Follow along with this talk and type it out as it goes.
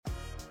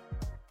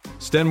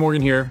Sten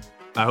Morgan here.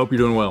 I hope you're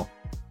doing well.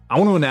 I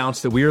want to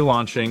announce that we are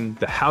launching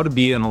the How to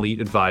Be an Elite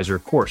Advisor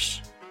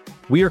course.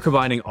 We are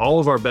combining all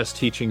of our best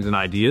teachings and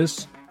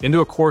ideas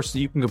into a course that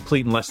you can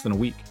complete in less than a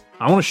week.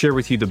 I want to share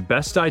with you the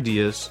best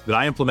ideas that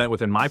I implement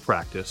within my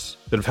practice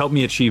that have helped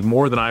me achieve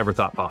more than I ever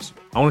thought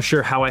possible. I want to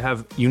share how I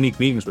have unique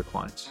meetings with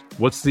clients.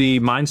 What's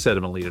the mindset of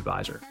an elite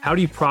advisor? How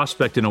do you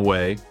prospect in a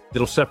way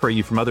that'll separate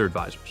you from other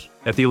advisors?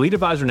 At the Elite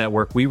Advisor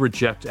Network, we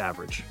reject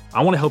average.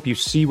 I want to help you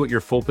see what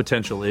your full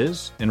potential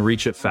is and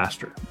reach it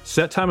faster.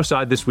 Set time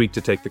aside this week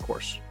to take the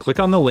course. Click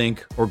on the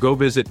link or go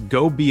visit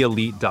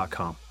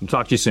gobeelite.com. I'll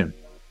talk to you soon.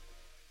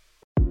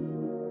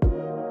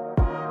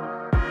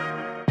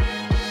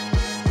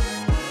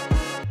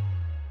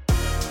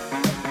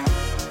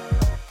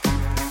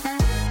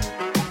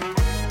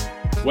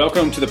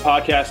 Welcome to the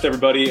podcast,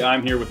 everybody.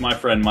 I'm here with my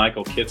friend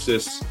Michael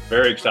Kitces.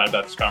 Very excited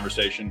about this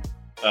conversation.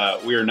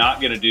 We are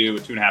not going to do a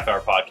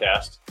 2.5-hour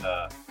podcast.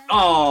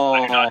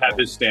 I do not have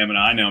his stamina.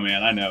 I know,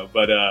 man. I know.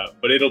 But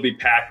it'll be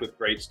packed with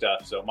great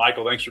stuff. So,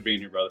 Michael, thanks for being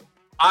here, brother.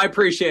 I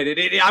appreciate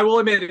it. I will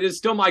admit, it is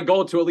still my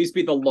goal to at least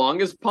be the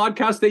longest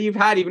podcast that you've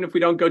had, even if we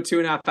don't go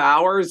 2.5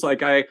 hours.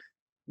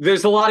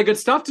 There's a lot of good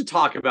stuff to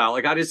talk about.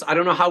 I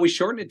don't know how we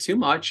shorten it too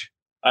much.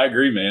 I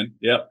agree, man.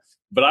 Yep.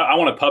 But I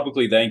want to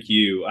publicly thank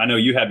you. I know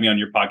you had me on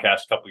your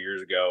podcast a couple of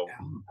years ago.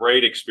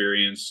 Great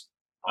experience.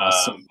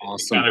 Awesome.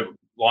 Kind of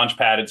launch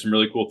padded some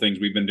really cool things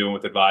we've been doing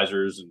with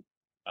advisors. And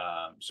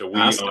so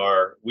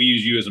we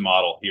use you as a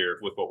model here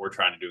with what we're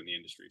trying to do in the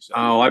industry. So.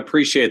 Oh, I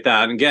appreciate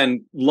that. And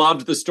again,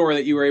 loved the story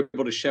that you were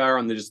able to share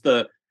on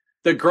the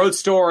growth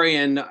story.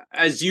 And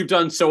as you've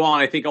done so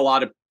on, I think a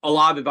lot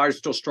of advisors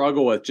still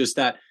struggle with just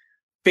that,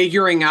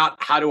 figuring out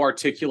how to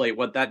articulate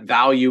what that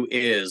value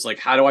is. Like,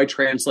 how do I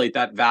translate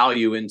that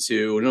value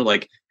into,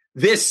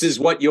 this is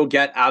what you'll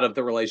get out of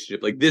the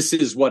relationship. Like, this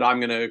is what I'm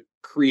going to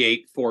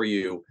create for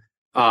you.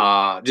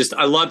 I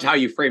loved how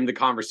you framed the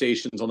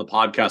conversations on the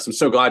podcast. I'm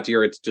so glad to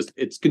hear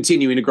it's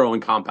continuing to grow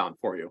and compound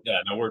for you.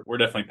 Yeah, no, we're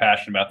definitely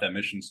passionate about that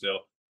mission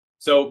still.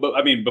 So, but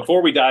I mean,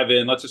 before we dive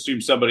in, let's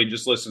assume somebody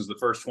just listens to the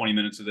first 20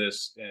 minutes of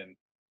this. And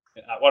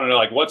I want to know,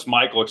 what's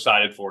Michael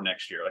excited for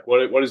next year?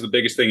 What is the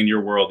biggest thing in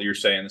your world that you're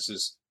saying this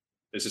is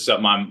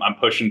something I'm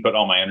pushing, put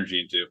all my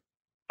energy into?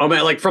 Oh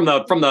man, from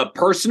the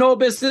personal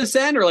business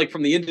end, or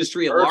from the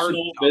industry at large?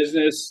 Personal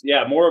business,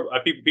 yeah. More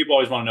people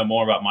always want to know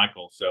more about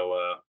Michael.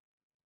 So,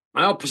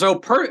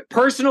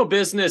 personal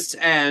business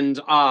end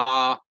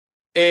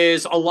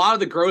is a lot of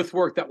the growth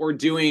work that we're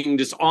doing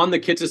just on the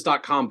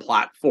Kitces.com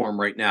platform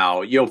right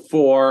now.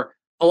 For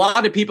a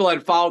lot of people that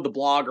had followed the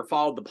blog or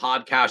followed the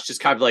podcast,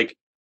 just kind of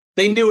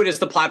they knew it as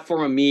the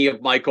platform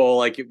of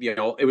Michael.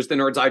 It was the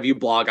Nerd's Eye View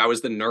blog. I was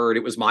the nerd.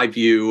 It was my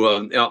view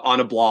on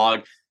a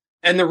blog.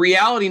 And the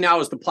reality now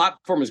is the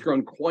platform has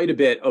grown quite a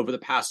bit over the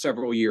past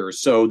several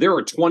years. So there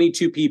are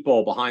 22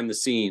 people behind the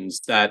scenes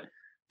that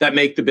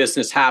make the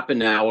business happen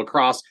now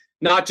across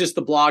not just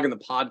the blog and the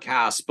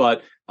podcast,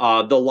 but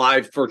the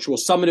live virtual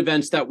summit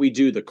events that we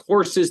do, the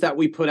courses that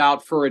we put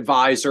out for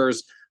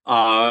advisors,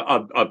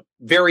 a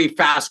very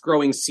fast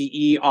growing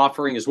CE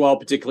offering as well,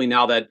 particularly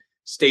now that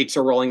states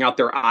are rolling out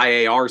their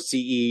IAR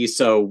CE.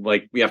 So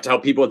we have to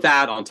help people with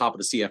that on top of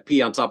the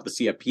CFP, on top of the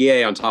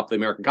CFPA, on top of the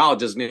American College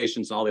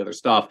designations and all the other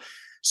stuff.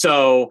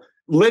 So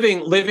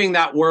living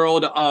that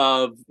world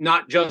of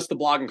not just the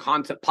blog and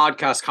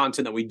podcast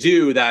content that we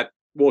do that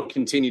we'll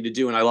continue to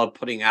do, and I love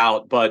putting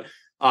out, but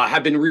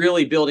have been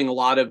really building a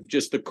lot of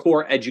just the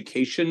core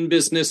education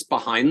business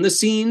behind the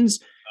scenes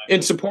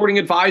and supporting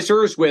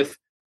advisors with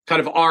kind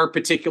of our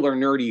particular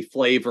nerdy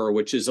flavor,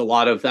 which is a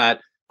lot of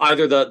that,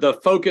 either the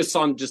focus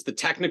on just the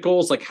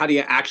technicals, like how do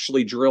you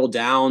actually drill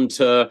down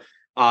to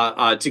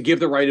give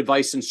the right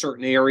advice in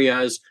certain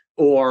areas,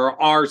 or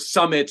our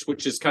summits,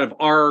 which is kind of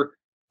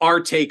our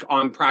take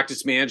on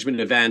practice management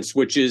events,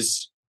 which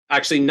is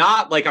actually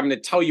not I'm going to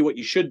tell you what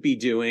you should be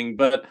doing,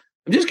 but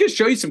I'm just going to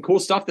show you some cool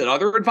stuff that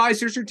other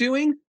advisors are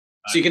doing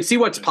so you can see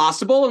what's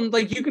possible. And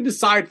you can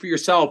decide for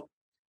yourself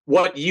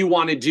what you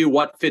want to do,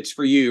 what fits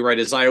for you, right?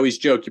 As I always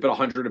joke, you put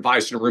 100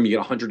 advisors in a room, you get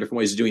 100 different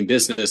ways of doing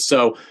business.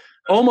 So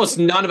almost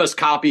none of us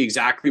copy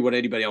exactly what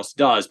anybody else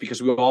does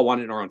because we all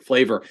want it in our own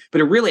flavor.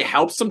 But it really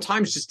helps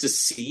sometimes just to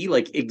see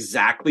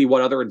exactly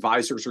what other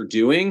advisors are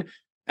doing.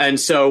 And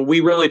so we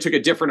really took a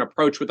different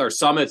approach with our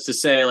summits to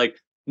say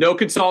no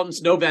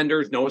consultants, no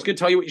vendors, no one's going to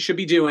tell you what you should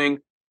be doing.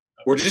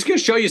 We're just going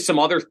to show you some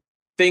other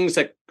things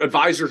that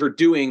advisors are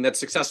doing that's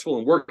successful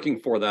and working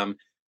for them.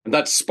 And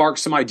that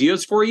sparks some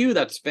ideas for you.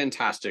 That's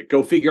fantastic.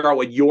 Go figure out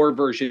what your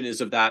version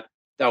is of that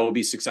will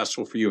be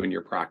successful for you in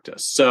your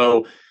practice.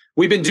 So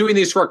we've been doing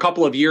these for a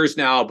couple of years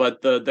now,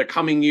 but the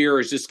coming year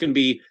is just going to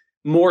be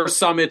more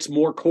summits,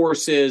 more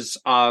courses,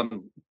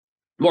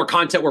 more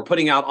content we're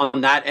putting out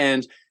on that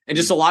end, and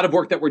just a lot of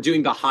work that we're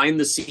doing behind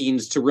the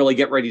scenes to really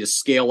get ready to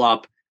scale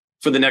up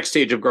for the next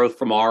stage of growth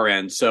from our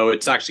end. So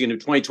it's actually going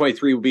to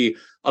 2023 will be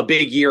a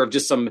big year of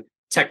just some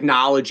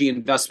technology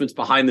investments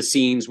behind the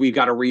scenes. We've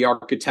got to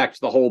re-architect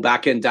the whole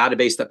backend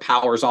database that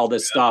powers all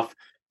this stuff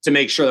to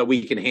make sure that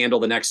we can handle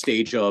the next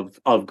stage of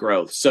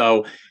growth.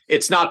 So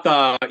it's not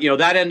the,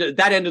 that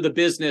end of the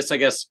business, I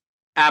guess,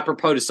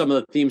 apropos to some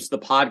of the themes of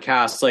the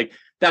podcast, like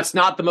that's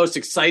not the most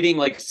exciting,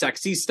 like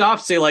sexy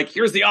stuff. Say like,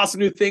 here's the awesome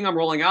new thing I'm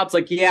rolling out. It's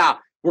like, yeah,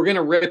 we're going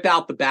to rip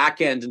out the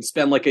back end and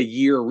spend like a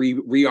year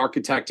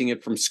re-architecting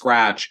it from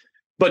scratch.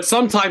 But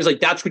sometimes like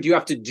that's what you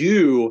have to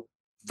do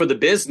for the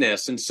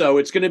business. And so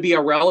it's going to be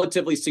a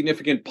relatively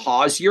significant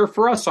pause year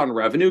for us on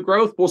revenue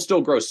growth. We'll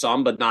still grow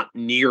some, but not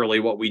nearly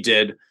what we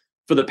did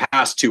for the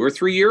past 2 or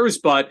 3 years.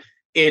 But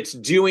it's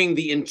doing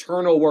the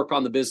internal work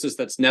on the business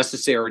that's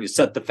necessary to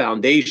set the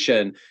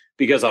foundation,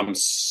 because I'm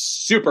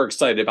super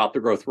excited about the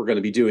growth we're going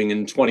to be doing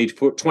in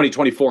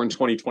 2024 and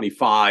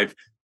 2025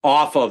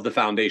 off of the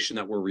foundation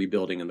that we're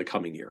rebuilding in the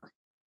coming year.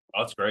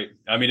 That's great.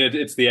 I mean,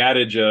 it's the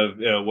adage of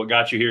what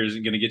got you here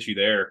isn't going to get you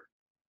there.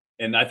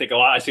 And I think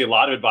I see a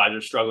lot of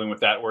advisors struggling with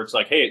that, where it's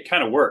like, hey, it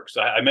kind of works.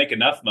 I make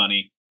enough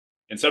money.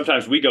 And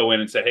sometimes we go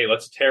in and say, hey,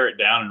 let's tear it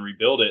down and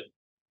rebuild it,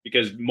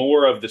 because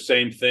more of the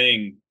same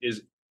thing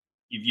is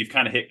you've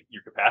kind of hit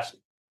your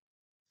capacity.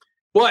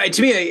 Well,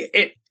 to me,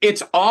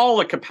 it's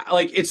all a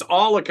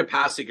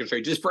capacity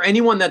constraint. Just for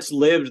anyone that's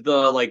lived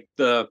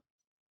the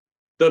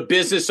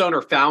business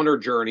owner founder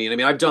journey. And I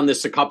mean, I've done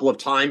this a couple of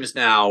times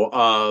now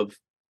of,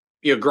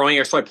 growing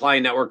XY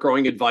Client Network,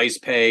 growing Advice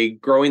Pay,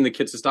 growing the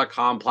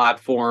Kitces.com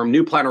platform,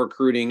 new planner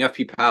recruiting,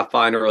 FP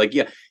Pathfinder,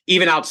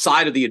 even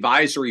outside of the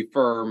advisory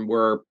firm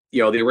where,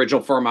 the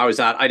original firm I was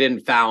at, I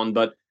didn't found,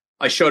 but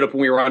I showed up when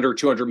we were under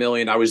 200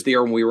 million. I was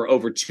there when we were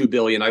over 2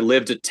 billion. I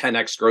lived a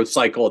 10x growth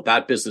cycle at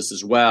that business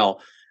as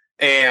well.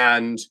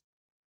 And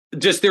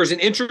just there's an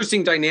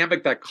interesting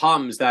dynamic that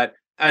comes that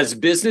as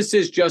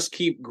businesses just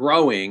keep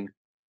growing,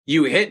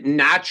 you hit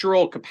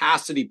natural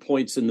capacity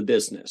points in the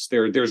business.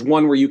 There's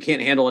one where you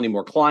can't handle any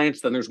more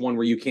clients. Then there's one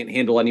where you can't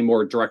handle any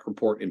more direct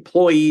report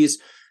employees.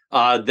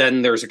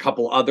 Then there's a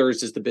couple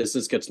others as the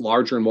business gets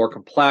larger and more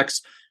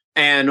complex.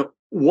 And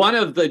one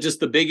of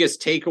the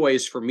biggest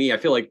takeaways for me, I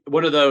feel like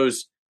one of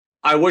those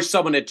I wish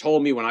someone had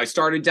told me when I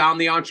started down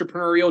the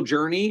entrepreneurial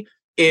journey,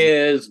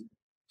 is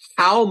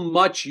how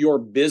much your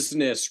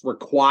business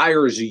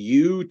requires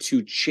you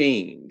to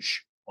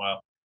change.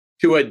 Wow.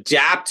 To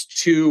adapt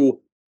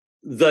to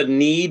the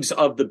needs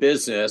of the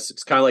business.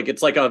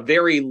 It's like a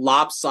very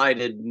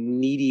lopsided,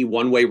 needy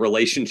one-way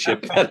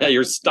relationship that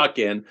you're stuck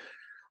in.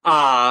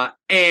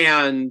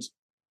 And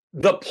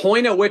the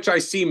point at which I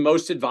see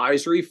most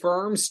advisory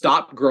firms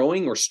stop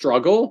growing or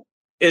struggle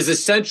is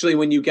essentially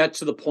when you get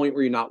to the point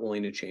where you're not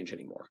willing to change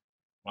anymore.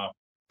 Wow.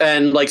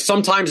 And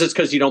sometimes it's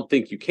because you don't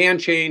think you can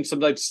change.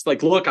 Sometimes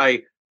it's look,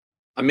 I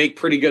make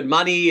pretty good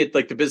money.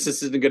 The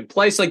business is in a good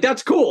place.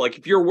 That's cool.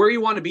 If you're where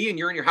you want to be and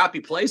you're in your happy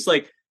place,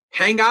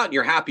 hang out in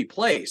your happy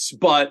place.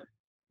 But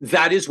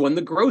that is when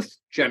the growth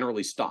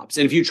generally stops.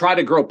 And if you try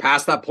to grow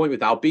past that point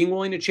without being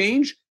willing to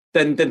change,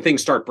 then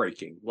things start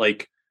breaking.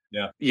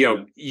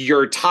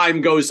 Your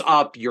time goes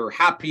up, your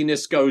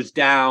happiness goes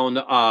down.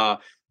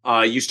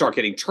 You start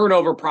getting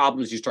turnover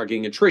problems. You start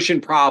getting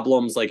attrition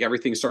problems.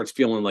 Everything starts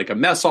feeling like a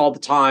mess all the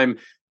time.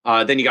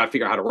 Then you got to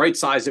figure out how to right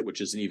size it, which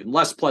is an even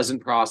less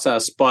pleasant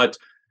process. But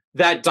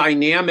that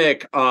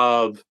dynamic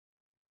of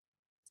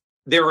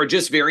there are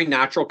just very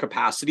natural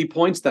capacity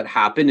points that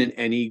happen in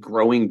any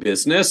growing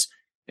business.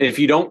 And if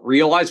you don't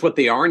realize what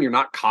they are and you're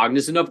not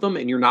cognizant of them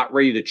and you're not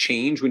ready to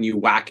change when you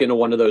whack into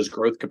one of those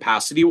growth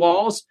capacity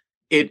walls,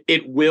 it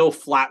will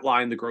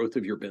flatline the growth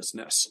of your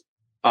business.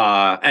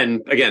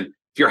 And again,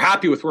 if you're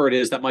happy with where it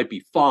is, that might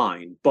be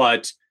fine.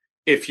 But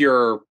if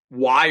you're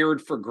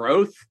wired for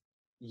growth,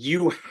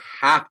 you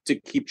have to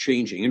keep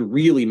changing in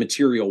really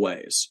material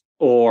ways,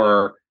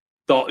 or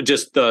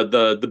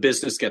the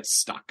business gets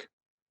stuck.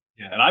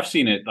 Yeah, and I've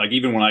seen it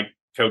even when I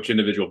coach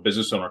individual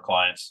business owner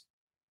clients,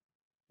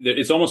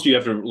 it's almost you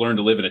have to learn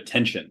to live in a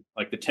tension.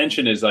 The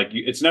tension is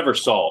it's never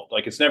solved.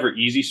 It's never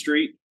easy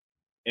street,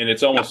 and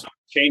it's almost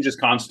change is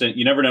constant.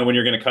 You never know when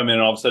you're going to come in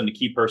and all of a sudden the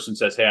key person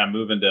says, "Hey, I'm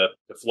moving to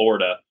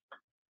Florida,"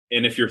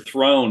 and if you're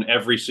thrown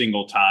every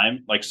single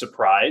time,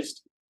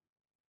 surprised,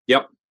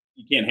 yep,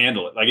 you can't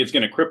handle it. It's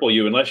going to cripple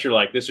you unless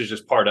you're this is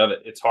just part of it.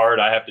 It's hard.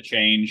 I have to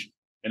change,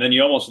 and then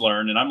you almost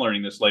learn. And I'm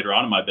learning this later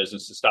on in my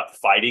business to stop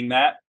fighting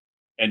that.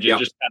 And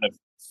just kind of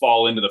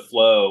fall into the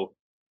flow.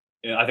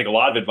 And I think a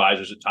lot of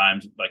advisors at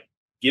times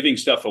giving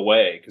stuff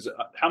away, because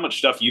how much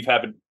stuff you've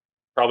had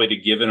probably to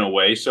given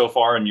away so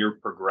far in your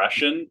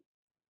progression.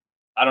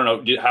 I don't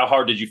know. How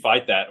hard did you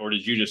fight that? Or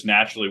did you just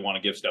naturally want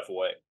to give stuff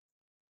away?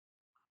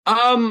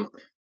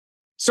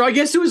 So I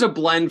guess it was a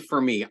blend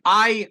for me.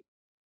 I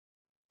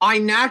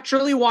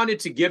naturally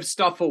wanted to give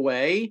stuff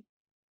away,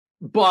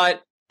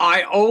 but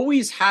I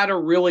always had a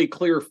really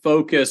clear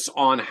focus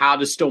on how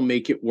to still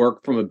make it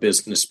work from a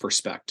business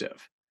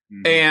perspective.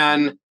 Mm-hmm.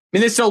 And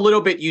this is a little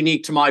bit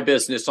unique to my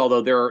business,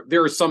 although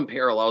there are some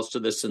parallels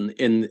to this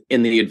in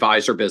the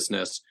advisor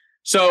business.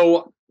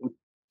 So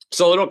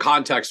a little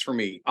context for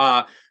me.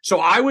 So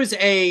I was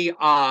a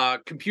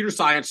computer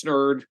science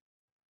nerd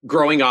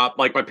growing up.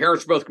 My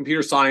parents were both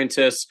computer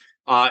scientists.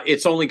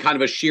 It's only kind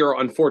of a sheer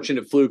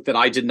unfortunate fluke that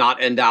I did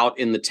not end out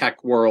in the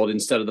tech world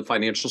instead of the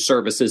financial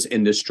services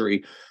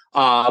industry.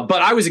 But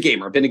I was a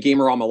gamer. I've been a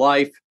gamer all my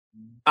life.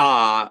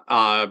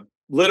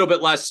 little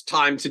bit less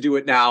time to do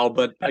it now,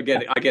 but I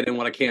get in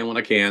when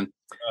I can.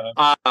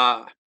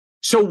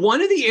 So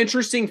one of the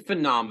interesting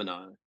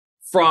phenomena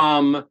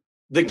from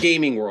the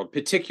gaming world,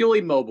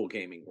 particularly mobile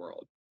gaming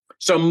world.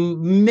 So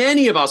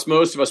many of us,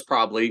 most of us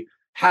probably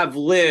have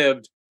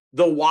lived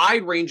the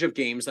wide range of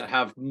games that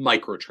have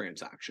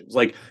microtransactions.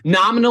 Like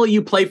nominally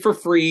you play for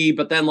free,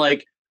 but then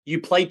like you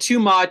play too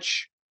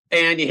much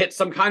and you hit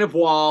some kind of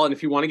wall. And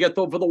if you want to get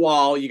over the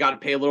wall, you got to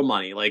pay a little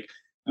money. Like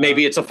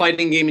maybe it's a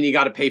fighting game and you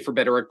got to pay for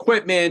better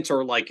equipment,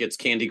 or like it's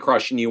Candy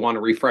Crush and you want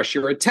to refresh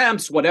your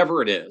attempts,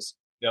 whatever it is.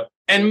 Yep.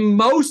 And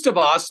most of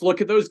us look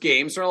at those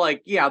games and are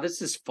like, yeah,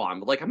 this is fun,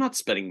 but like, I'm not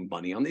spending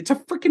money on it. It's a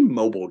freaking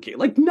mobile game.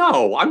 Like,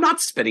 no, I'm not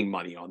spending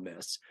money on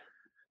this.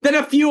 Then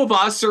a few of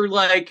us are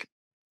like,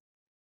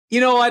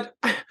 you know what?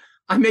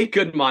 I make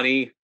good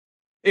money.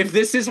 If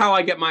this is how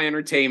I get my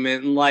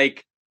entertainment, and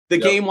like the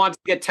game wants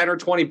to get 10 or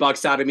 20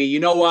 bucks out of me, you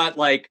know what?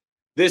 Like,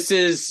 this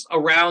is a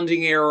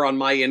rounding error on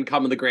my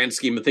income in the grand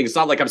scheme of things. It's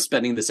not like I'm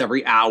spending this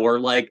every hour.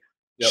 Like,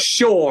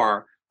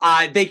 sure.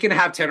 They can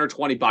have 10 or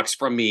 20 bucks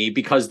from me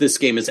because this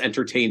game has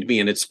entertained me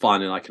and it's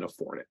fun and I can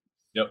afford it.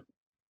 Yep.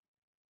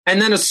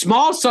 And then a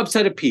small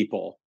subset of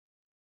people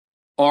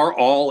are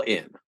all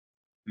in.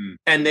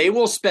 And they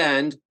will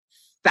spend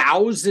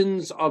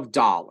thousands of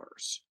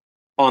dollars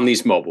on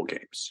these mobile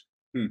games.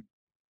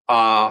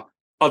 A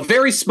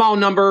very small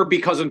number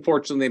because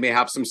unfortunately they may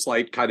have some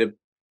slight kind of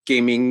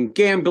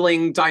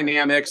gambling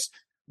dynamics.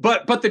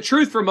 But the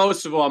truth for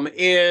most of them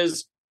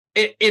is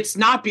it's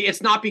not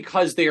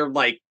because they're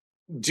like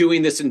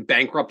doing this and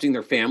bankrupting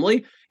their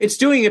family. It's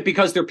doing it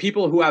because they're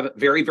people who have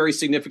very, very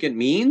significant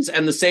means.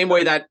 And the same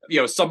way that, you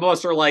know, some of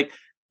us are like,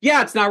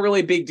 yeah, it's not really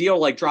a big deal.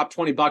 Like drop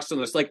 20 bucks on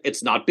this. Like,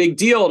 it's not big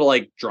deal to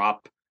like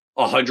drop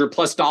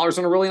 $100+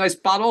 on a really nice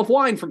bottle of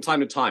wine from time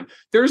to time.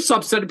 There's a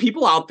subset of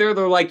people out there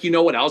that are like, you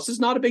know what else is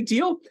not a big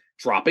deal?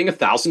 Dropping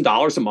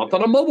 $1,000 a month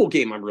on a mobole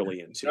game I'm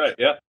really into. Right,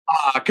 yeah.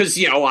 Because,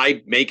 you know,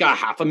 I make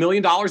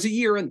 $500,000 a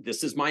year and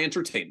this is my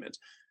entertainment.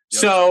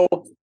 Yep. So,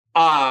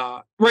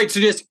 right. So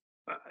just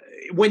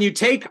when you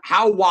take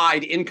how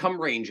wide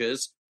income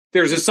ranges,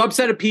 there's a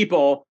subset of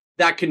people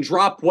that can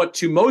drop what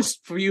to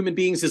most for human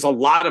beings is a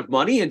lot of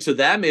money, and to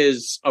them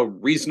is a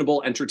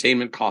reasonable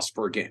entertainment cost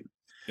for a game.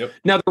 Yep.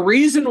 Now, the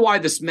reason why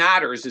this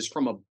matters is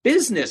from a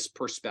business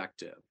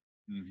perspective.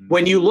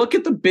 When you look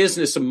at the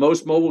business of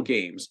most mobile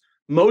games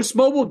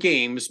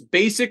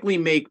basically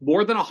make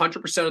more than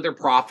 100% of their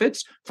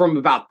profits from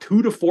about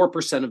 2 to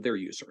 4% of their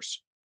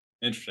users.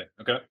 Interesting.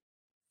 Okay.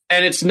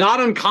 And it's not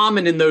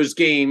uncommon in those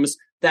games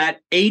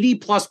that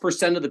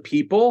 80+% of the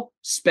people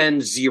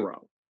spend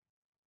zero.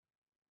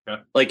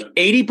 Okay. Like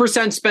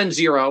 80% spend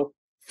zero,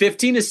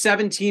 15 to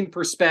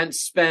 17%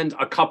 spend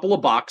a couple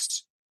of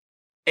bucks,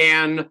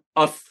 and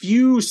a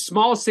few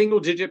small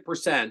single-digit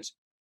percent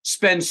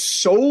spend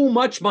so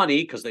much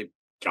money because they've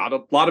got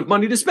a lot of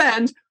money to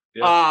spend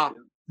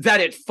that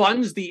it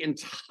funds the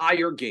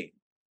entire game.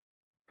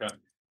 Okay.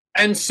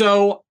 And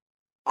so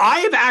I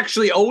have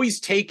actually always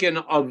taken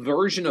a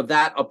version of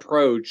that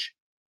approach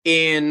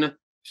in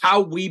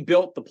how we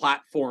built the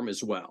platform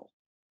as well,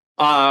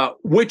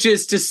 which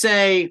is to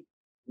say,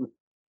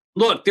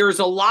 look, there's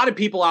a lot of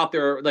people out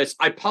there.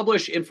 I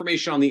publish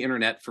information on the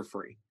internet for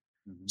free.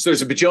 So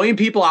there's a bajillion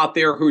people out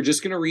there who are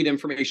just going to read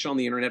information on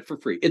the internet for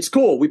free. It's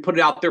cool. We put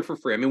it out there for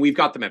free. I mean, we've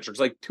got the metrics,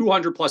 like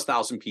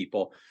 200,000+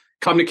 people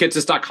come to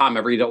Kitces.com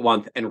every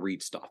month and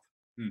read stuff.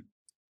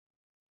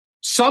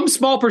 Some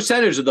small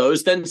percentage of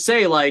those then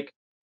say like,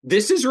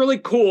 this is really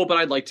cool, but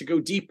I'd like to go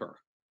deeper.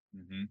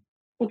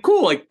 Well,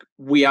 cool. Like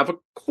we have a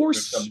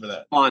course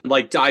on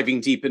like diving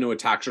deep into a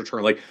tax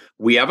return. Like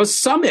we have a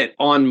summit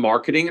on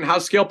marketing and how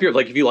to scale up your,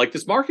 like, if you like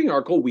this marketing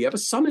article, we have a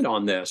summit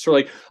on this. Or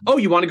like, oh,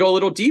 you want to go a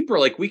little deeper?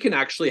 Like we can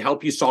actually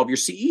help you solve your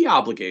CE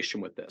obligation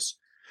with this.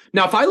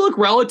 Now, if I look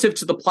relative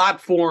to the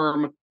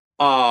platform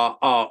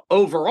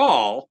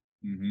overall,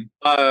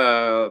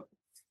 I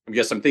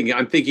guess I'm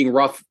thinking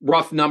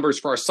rough numbers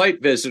for our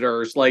site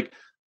visitors, like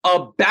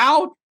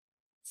about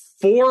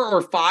 4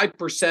 or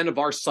 5% of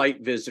our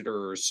site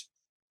visitors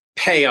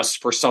pay us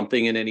for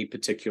something in any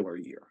particular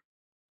year.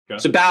 Okay.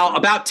 It's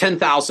about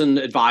 10,000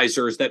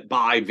 advisors that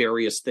buy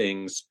various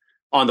things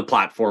on the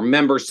platform,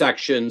 member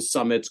sections,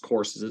 summits,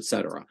 courses,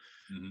 etc.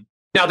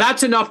 Now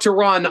that's enough to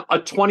run a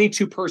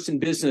 22-person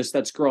business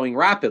that's growing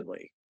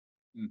rapidly.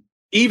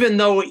 Even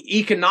though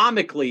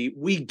economically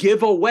we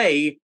give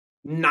away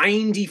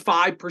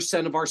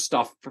 95% of our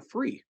stuff for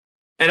free.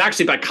 And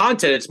actually by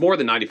content, it's more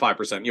than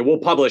 95%. You know, we'll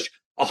publish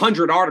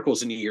 100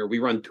 articles in a year. We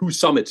run 2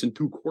 summits and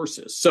 2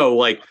 courses. So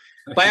like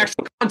by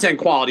actual content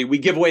quality, we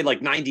give away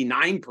like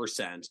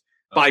 99%.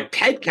 By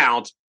pet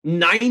count,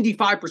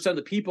 95% of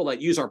the people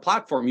that use our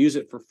platform use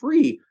it for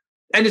free.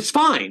 And it's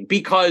fine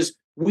because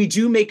we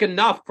do make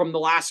enough from the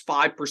last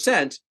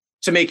 5%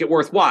 to make it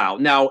worthwhile.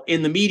 Now,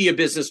 in the media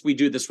business, we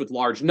do this with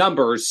large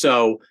numbers.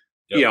 So,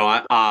 you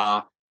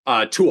know,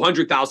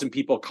 200,000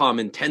 people come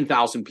and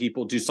 10,000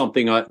 people do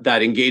something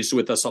that engaged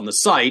with us on the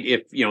site.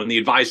 If, you know, in the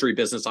advisory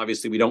business,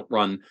 obviously we don't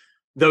run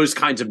those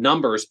kinds of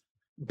numbers.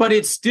 But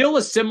it's still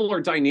a similar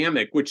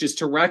dynamic, which is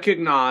to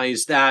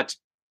recognize that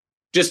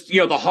just,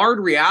 the hard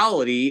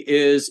reality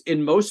is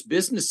in most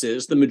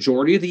businesses, the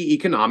majority of the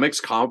economics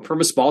come from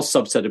a small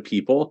subset of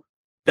people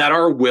that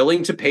are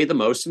willing to pay the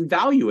most and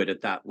value it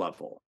at that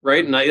level,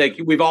 right?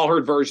 And we've all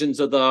heard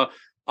versions of the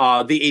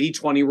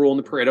 80-20 rule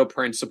and the Pareto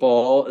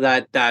principle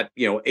that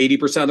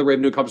 80% of the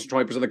revenue comes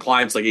from 20% of the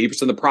clients, like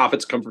 80% of the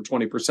profits come from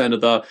 20%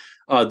 of the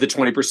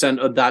 20%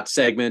 of that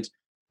segment.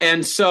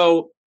 And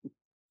so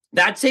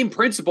that same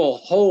principle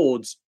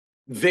holds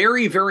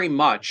very, very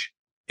much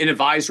in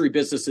advisory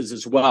businesses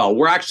as well.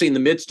 We're actually in the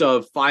midst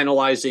of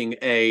finalizing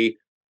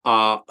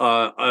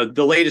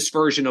the latest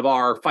version of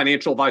our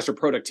financial advisor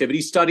productivity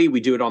study.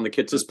 We do it on the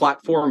Kitces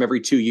platform every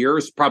 2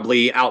 years,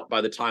 probably out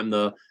by the time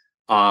the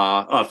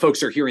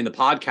folks are hearing the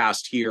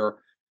podcast here.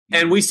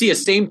 And we see a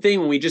same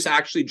thing when we just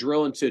actually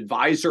drill into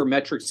advisor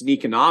metrics and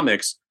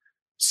economics.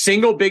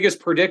 Single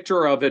biggest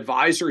predictor of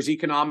advisors'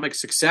 economic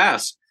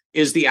success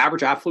is the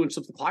average affluence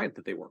of the client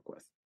that they work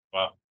with.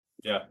 Wow.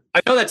 Yeah.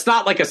 I know that's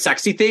not like a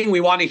sexy thing.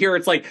 We want to hear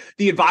it's like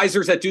the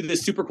advisors that do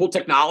this super cool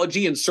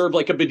technology and serve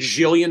like a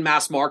bajillion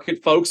mass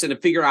market folks and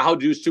figure out how to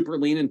do super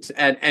lean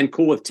and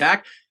cool with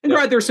tech. And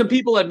right, there's some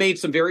people that made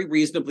some very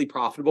reasonably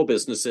profitable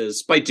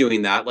businesses by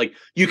doing that. Like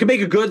you can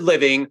make a good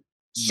living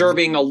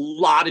serving a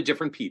lot of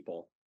different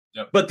people.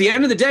 Yep. But at the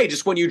end of the day,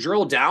 just when you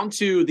drill down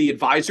to the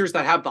advisors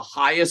that have the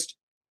highest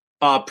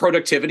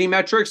productivity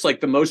metrics, like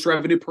the most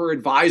revenue per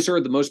advisor,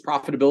 the most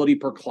profitability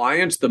per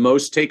client, the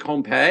most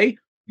take-home pay,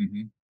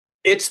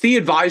 it's the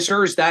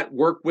advisors that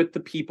work with the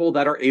people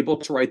that are able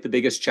to write the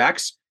biggest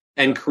checks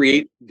and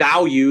create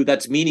value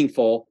that's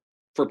meaningful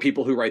for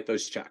people who write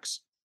those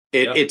checks.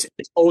 It's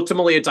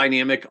ultimately a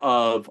dynamic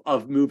of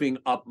moving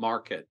up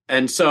market.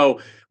 And so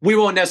we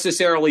won't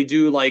necessarily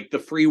do like the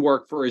free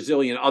work for a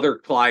zillion other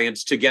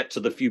clients to get to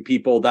the few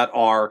people that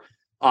are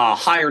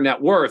higher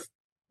net worth.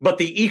 But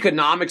the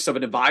economics of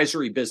an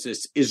advisory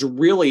business is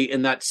really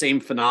in that same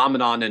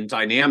phenomenon and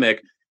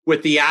dynamic,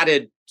 with the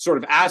added sort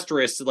of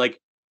asterisk, like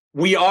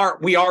we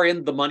are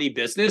in the money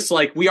business.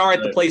 Like we are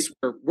at the place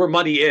where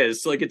money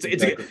is. Like it's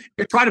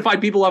you're trying to find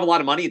people who have a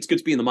lot of money. It's good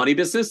to be in the money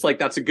business. Like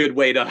that's a good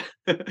way to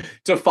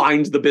to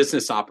find the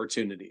business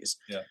opportunities.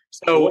 Yeah.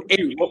 So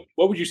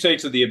what would you say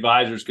to the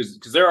advisors? Because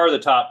there are the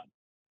top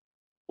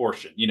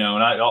portion, and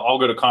I'll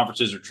go to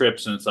conferences or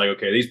trips, and it's like,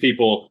 okay, these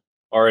people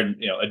are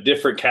in a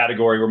different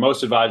category where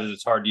most advisors,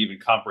 it's hard to even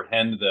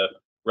comprehend the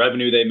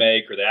revenue they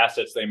make or the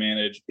assets they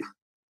manage.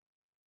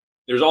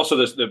 There's also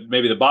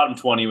maybe the bottom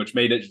 20, which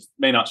may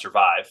not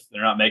survive.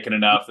 They're not making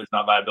enough. There's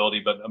not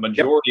viability, but a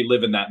majority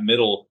live in that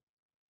middle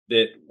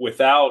that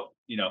without,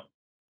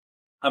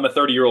 I'm a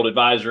 30-year-old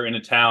advisor in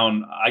a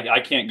town. I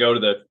can't go to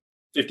the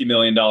 $50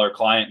 million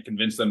client and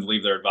convince them to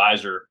leave their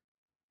advisor.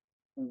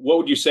 What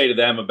would you say to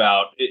them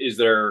about, is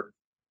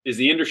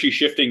the industry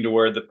shifting to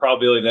where the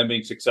probability of them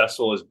being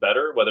successful is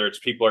better, whether it's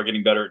people are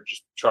getting better at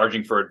just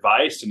charging for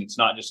advice and it's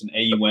not just an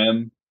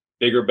AUM,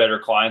 bigger, better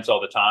clients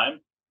all the time?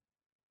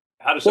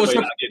 How does somebody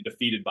not get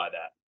defeated by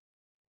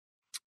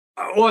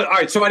that? Well, all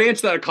right. So I'd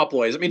answer that a couple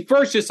ways. I mean,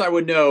 first, just I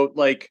would note,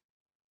 like,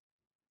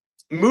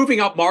 moving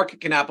up market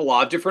can happen a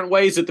lot of different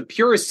ways. At the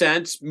purest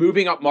sense,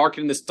 moving up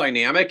market in this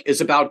dynamic is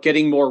about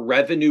getting more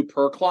revenue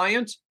per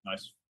client.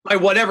 Nice. By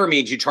whatever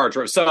means you charge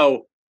for.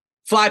 So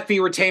flat fee,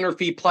 retainer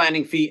fee,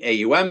 planning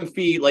fee, AUM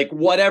fee, like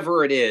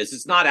whatever it is.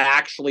 It's not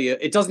actually,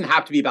 it doesn't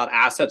have to be about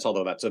assets,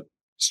 although that's a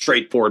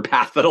straightforward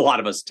path that a lot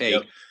of us take.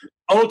 Yep.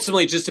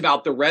 Ultimately, it's just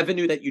about the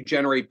revenue that you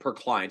generate per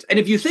client. And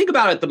if you think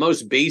about it at the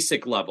most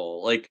basic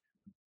level, like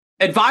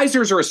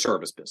advisors are a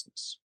service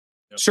business.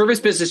 Yep. Service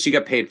business, you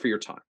get paid for your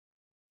time.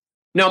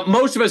 Now,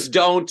 most of us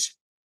don't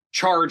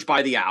charge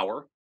by the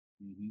hour.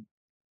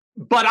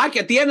 But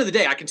at the end of the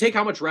day, I can take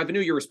how much revenue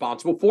you're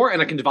responsible for,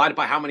 and I can divide it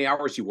by how many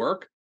hours you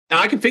work, and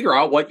I can figure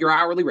out what your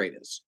hourly rate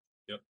is.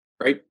 Yep.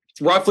 Right?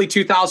 Roughly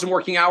 2,000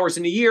 working hours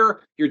in a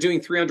year. You're doing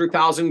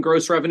 300,000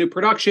 gross revenue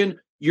production.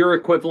 You're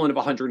equivalent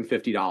of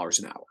 $150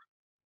 an hour.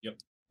 Yep.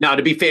 Now,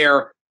 to be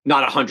fair,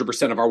 not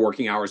 100% of our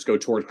working hours go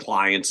toward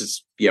clients.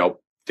 It's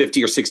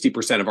 50 or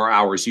 60% of our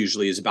hours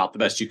usually is about the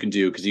best you can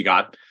do, because you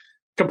got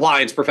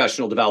compliance,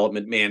 professional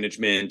development,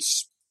 management,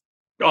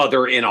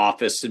 other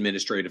in-office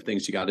administrative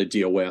things you got to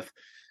deal with.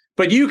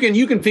 But you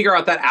can figure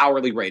out that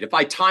hourly rate. If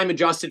I time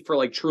adjusted for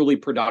like truly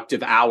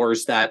productive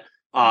hours that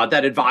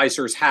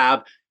advisors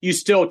have, you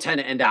still tend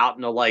to end out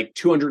in a like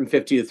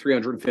 $250 to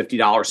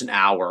 $350 an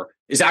hour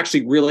is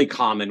actually really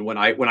common when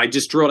I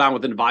just drill down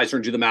with an advisor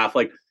and do the math.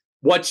 Like,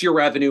 what's your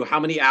revenue? How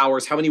many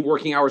hours? How many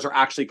working hours are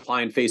actually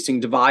client facing?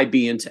 Divide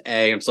B into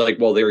A. And it's like,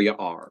 well, there you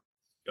are.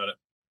 Got it.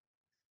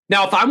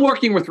 Now, if I'm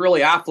working with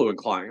really affluent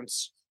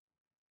clients,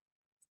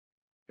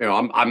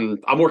 I'm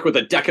working with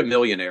a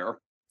decamillionaire.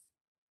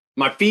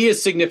 My fee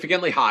is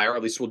significantly higher.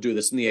 At least we'll do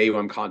this in the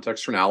AUM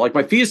context for now. Like,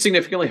 my fee is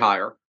significantly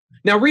higher.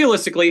 Now,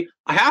 realistically,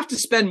 I have to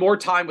spend more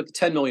time with the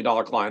 $10 million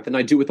client than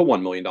I do with a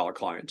 $1 million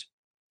client.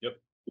 Yep.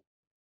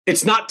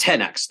 It's not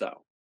 10x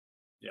though.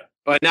 Yeah.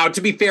 But now,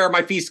 to be fair,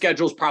 my fee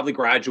schedule is probably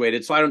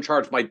graduated, so I don't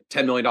charge my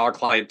 $10 million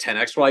client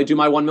 10x while I do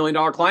my $1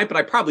 million client, but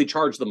I probably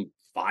charge them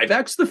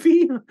 5x the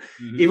fee,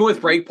 even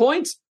with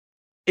breakpoints.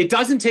 It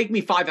doesn't take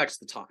me 5x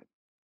the time.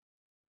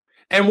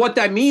 And what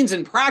that means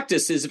in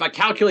practice is if I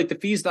calculate the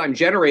fees that I'm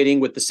generating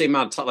with the same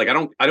amount of time, like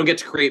I don't get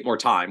to create more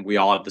time. We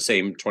all have the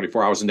same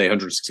 24 hours a day,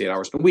 168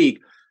 hours a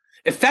week.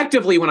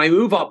 Effectively, when I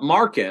move up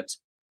market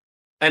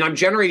and I'm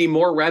generating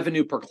more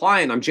revenue per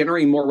client, I'm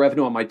generating more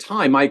revenue on my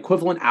time, my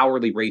equivalent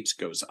hourly rates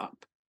goes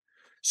up.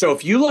 So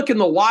if you look in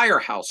the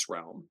wirehouse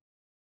realm,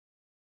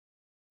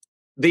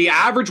 the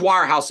average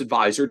wirehouse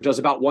advisor does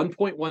about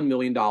 $1.1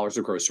 million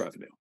of gross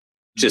revenue.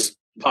 Just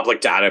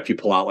public data, if you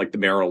pull out like the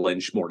Merrill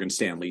Lynch, Morgan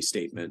Stanley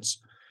statements.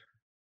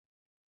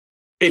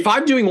 If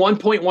I'm doing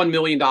 $1.1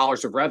 million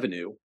of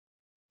revenue,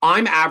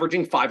 I'm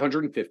averaging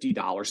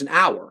 $550 an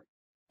hour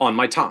on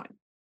my time.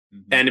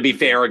 And to be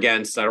fair,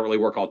 against, I don't really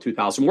work all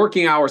 2,000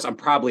 working hours. I'm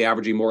probably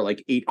averaging more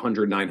like $800,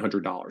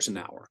 $900 an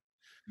hour.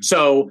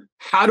 So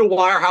how do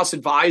wirehouse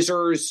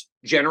advisors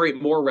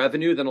generate more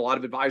revenue than a lot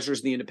of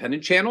advisors in the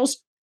independent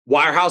channels?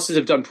 Wirehouses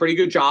have done a pretty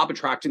good job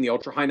attracting the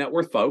ultra high net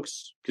worth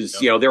folks because,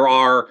 there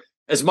are,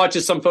 as much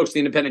as some folks in the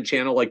independent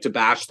channel like to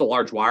bash the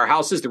large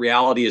wirehouses, the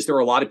reality is there are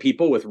a lot of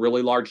people with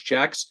really large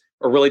checks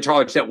or really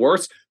large net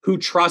worths who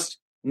trust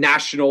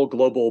national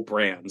global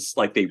brands.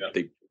 Like they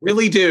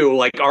really do.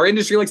 Like our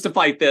industry likes to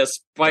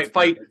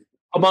fight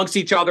amongst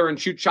each other and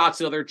shoot shots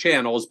at other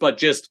channels. But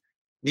just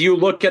you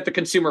look at the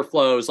consumer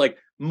flows, like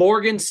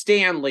Morgan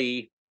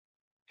Stanley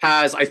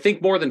has, I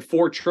think, more than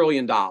 $4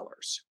 trillion.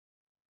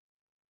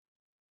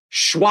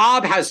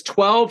 Schwab has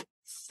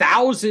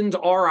 12,000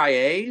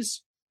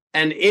 RIAs.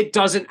 And it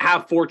doesn't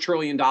have $4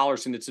 trillion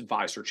in its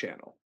advisor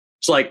channel.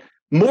 It's like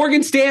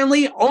Morgan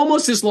Stanley,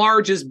 almost as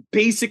large as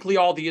basically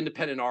all the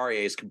independent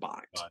RIAs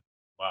combined.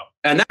 Wow.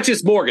 And that's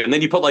just Morgan. And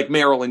then you put like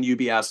Merrill and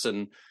UBS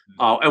and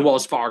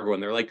Wells Fargo in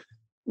there. Like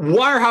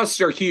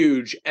wirehouses are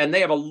huge and they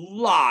have a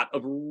lot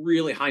of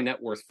really high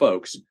net worth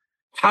folks.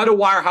 How do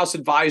wirehouse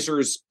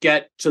advisors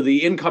get to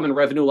the income and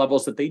revenue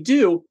levels that they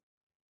do?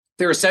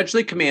 They're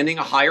essentially commanding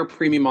a higher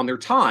premium on their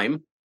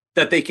time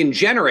that they can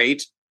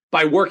generate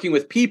by working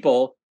with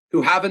people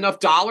who have enough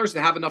dollars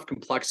and have enough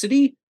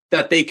complexity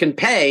that they can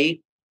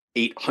pay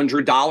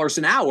 $800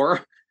 an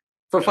hour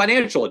for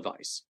financial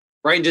advice,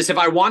 right? And just if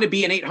I want to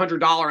be an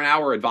 $800 an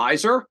hour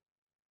advisor,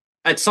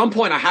 at some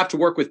point I have to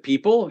work with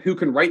people who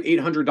can write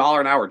 $800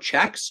 an hour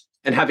checks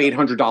and have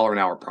 $800 an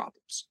hour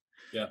problems.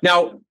 Yeah.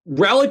 Now,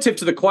 relative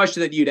to the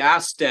question that you'd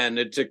asked, and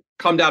to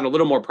come down a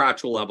little more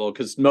practical level,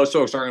 because most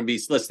folks aren't going to be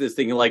listening to this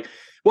thinking like,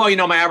 well,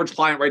 my average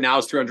client right now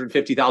is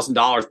 $350,000,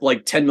 but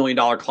like $10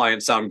 million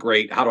clients sound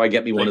great. How do I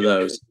get me one of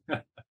those?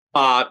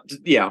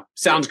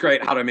 Sounds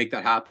great. How do I make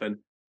that happen?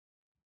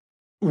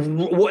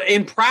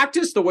 In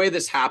practice, the way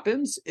this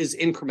happens is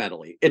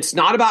incrementally. It's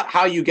not about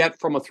how you get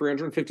from a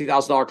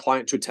 $350,000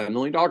 client to a $10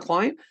 million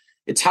client.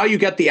 It's how you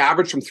get the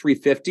average from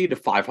 350 to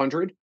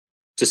 500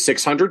 to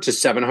 600 to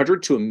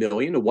 700 to a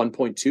million to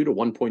 1.2 to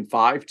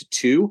 1.5 to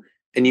 2,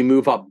 and you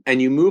move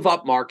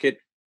up market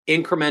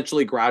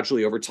incrementally,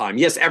 gradually over time.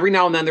 Yes, every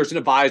now and then there's an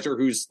advisor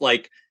who's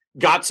like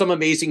got some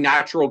amazing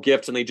natural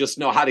gift and they just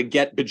know how to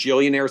get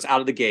bajillionaires out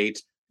of the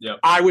gate. Yep.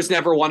 I was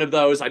never one of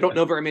those. I don't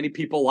know very many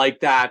people like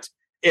that.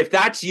 If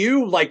that's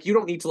you, like you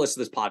don't need to listen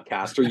to this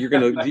podcast, or you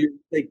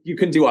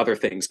can do other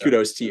things.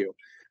 Kudos to you.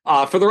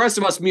 For the rest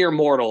of us mere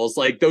mortals,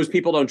 like those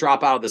people don't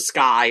drop out of the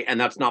sky, and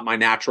that's not my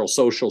natural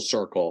social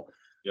circle.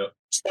 Yep.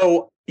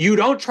 So you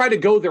don't try to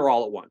go there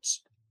all at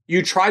once.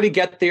 You try to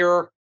get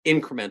there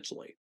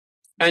incrementally.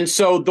 And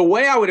so the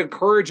way I would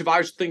encourage, if I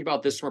was to think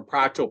about this from a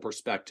practical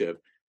perspective,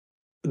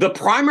 the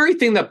primary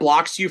thing that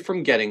blocks you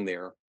from getting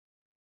there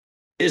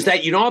is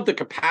that you don't have the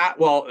capacity.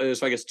 Well,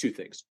 so I guess two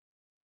things.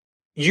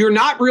 You're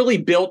not really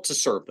built to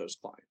serve those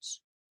clients.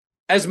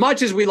 As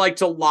much as we like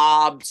to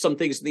lob some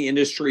things in the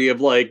industry of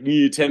like,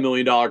 a $10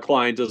 million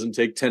client doesn't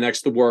take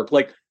 10x the work.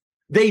 Like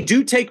they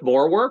do take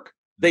more work.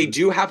 They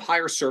do have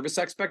higher service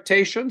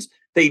expectations.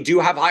 They do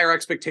have higher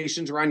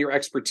expectations around your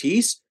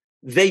expertise.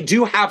 They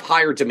do have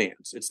higher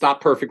demands. It's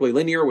not perfectly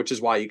linear, which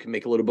is why you can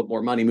make a little bit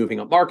more money moving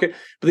up market,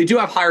 but they do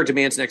have higher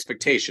demands and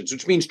expectations,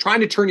 which means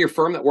trying to turn your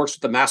firm that works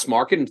with the mass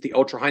market into the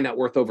ultra high net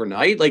worth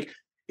overnight. Like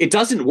it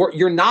doesn't work.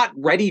 You're not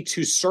ready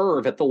to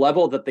serve at the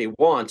level that they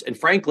want. And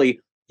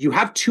frankly, you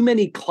have too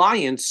many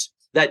clients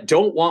that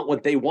don't want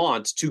what they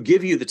want to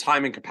give you the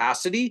time and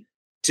capacity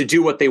to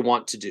do what they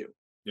want to do.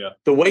 Yeah.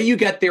 The way you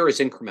get there is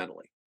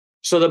incrementally.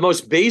 So the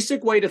most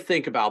basic way to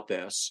think about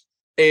this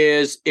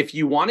is if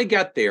you want to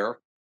get there,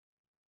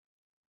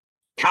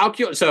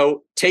 calculate.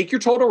 So take your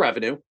total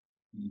revenue,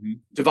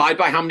 divide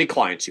by how many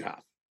clients you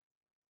have.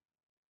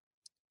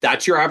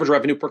 That's your average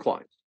revenue per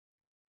client.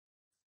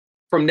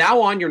 From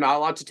now on, you're not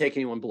allowed to take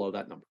anyone below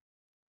that number.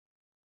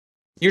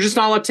 You're just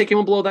not allowed to take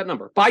anyone below that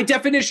number. By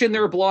definition,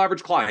 they're a below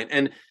average client.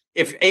 And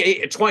if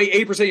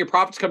 28% of your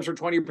profits comes from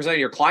 20% of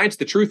your clients,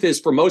 the truth is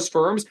for most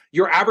firms,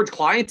 your average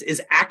client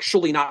is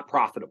actually not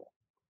profitable.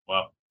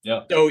 Wow.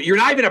 Yeah. So you're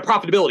not even at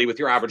profitability with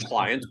your average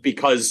client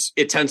because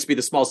it tends to be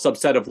the small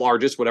subset of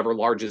largest, whatever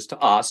large is to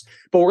us.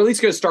 But we're at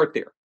least going to start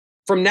there.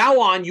 From now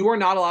on, you are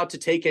not allowed to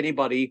take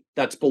anybody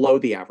that's below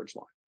the average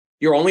line.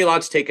 You're only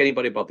allowed to take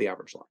anybody above the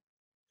average line.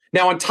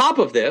 Now, on top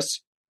of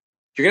this,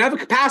 you're going to have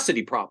a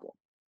capacity problem.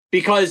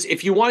 Because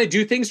if you want to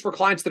do things for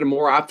clients that are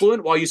more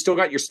affluent while you still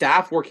got your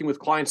staff working with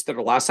clients that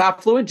are less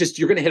affluent,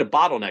 you're going to hit a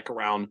bottleneck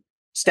around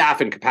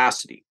staff and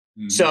capacity.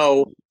 Mm-hmm.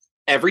 So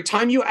every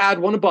time you add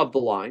one above the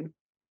line,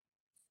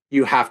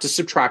 you have to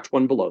subtract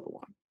one below the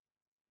line.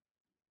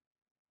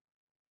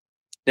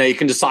 Now you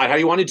can decide how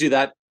you want to do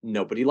that.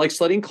 Nobody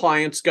likes letting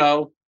clients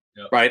go,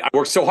 right? I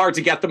worked so hard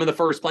to get them in the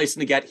first place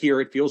and to get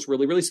here. It feels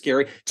really, really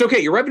scary. It's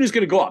okay. Your revenue is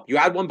going to go up. You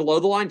add one below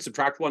the line,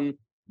 subtract one.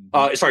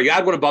 You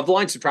add one above the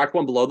line, subtract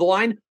one below the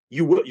line.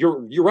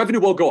 Your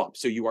revenue will go up.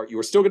 So you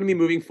are still going to be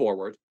moving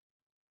forward,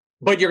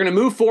 but you're going to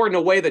move forward in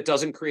a way that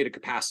doesn't create a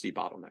capacity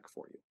bottleneck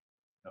for you.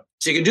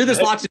 So you can do this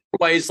lots of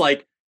different ways.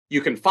 Like you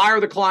can fire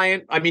the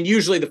client. I mean,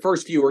 usually the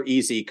first few are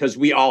easy because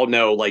we all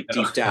know, like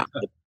deep down,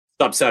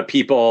 upset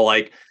people.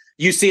 Like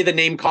you see the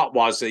name come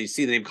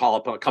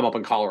up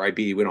on caller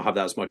ID. We don't have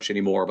that as much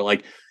anymore, but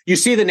like you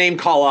see the name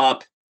come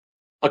up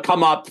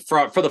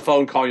for the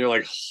phone call, and you're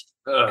like,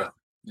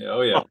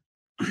 oh yeah.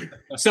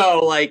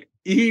 So like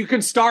you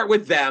can start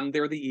with them.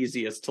 They're the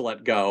easiest to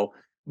let go,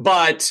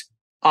 but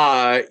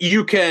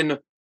you can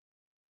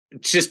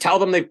just tell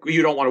them that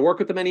you don't want to work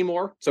with them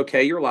anymore. It's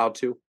okay. You're allowed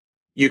to.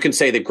 You can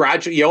say that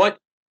gradually, you know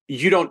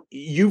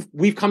what?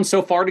 We've come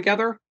so far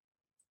together.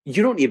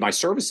 You don't need my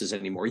services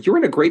anymore. You're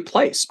in a great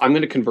place. I'm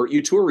going to convert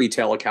you to a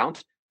retail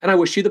account and I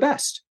wish you the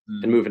best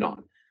and moving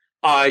on.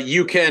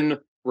 You can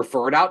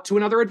refer it out to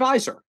another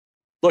advisor.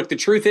 Look, the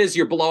truth is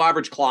your below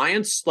average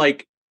clients,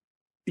 like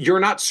you're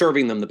not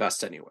serving them the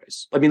best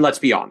anyways. I mean, let's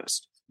be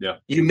honest. Yeah.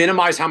 You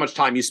minimize how much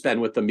time you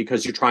spend with them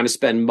because you're trying to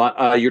spend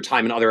your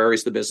time in other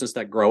areas of the business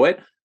that grow it.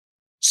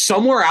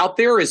 Somewhere out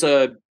there is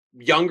a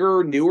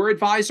younger, newer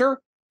advisor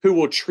who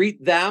will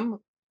treat them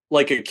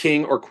like a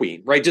king or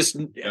queen, right? Just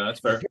that's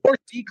fair. Your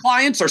D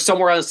clients are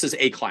somewhere else as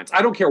A clients.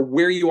 I don't care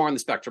where you are on the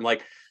spectrum.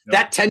 Like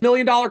that $10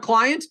 million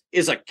client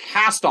is a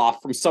cast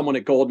off from someone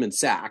at Goldman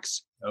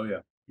Sachs. Oh yeah.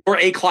 Your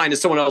A client is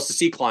someone else's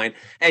C client.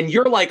 And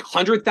you're like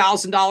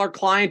 $100,000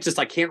 client, just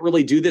I can't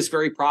really do this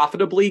very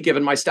profitably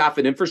given my staff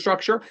and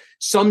infrastructure.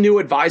 Some new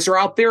advisor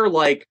out there,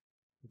 like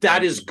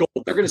that is gold.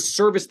 They're going to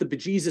service the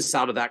bejesus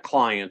out of that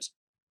client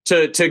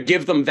to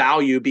give them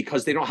value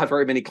because they don't have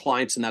very many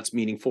clients and that's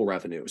meaningful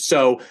revenue.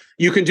 So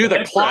you can do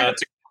the client.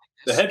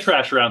 The head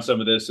trash around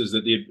some of this is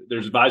that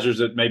there's advisors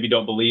that maybe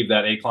don't believe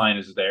that A client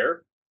is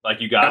there.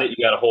 Like you got it,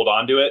 you got to hold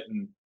on to it.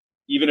 And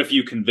even if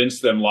you convince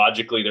them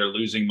logically they're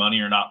losing money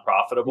or not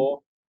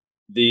profitable,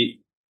 the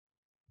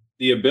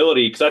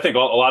ability, because I think a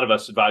lot of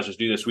us advisors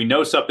do this, we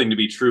know something to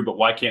be true, but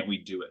why can't we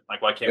do it?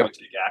 Like, why can't we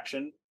take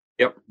action?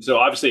 Yep. So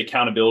obviously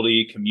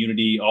accountability,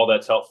 community, all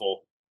that's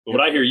helpful. But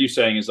what I hear you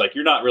saying is like,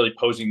 you're not really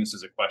posing this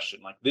as a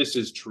question. Like, this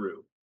is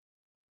true.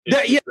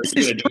 This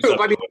is true.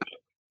 I mean,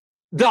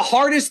 the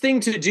hardest thing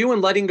to do in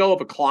letting go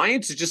of a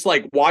client is just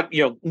like,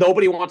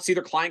 nobody wants to see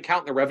their client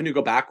count and their revenue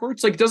go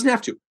backwards. Like, it doesn't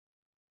have to.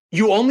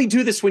 You only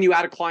do this when you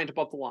add a client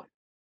above the line.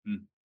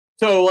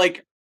 So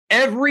like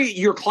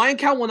your client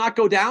count will not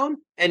go down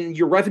and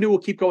your revenue will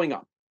keep going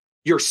up.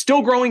 You're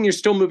still growing. You're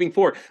still moving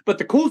forward. But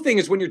the cool thing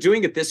is when you're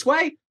doing it this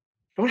way,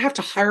 you don't have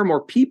to hire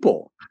more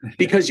people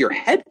because your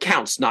head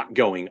count's not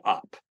going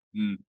up,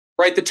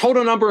 right? The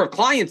total number of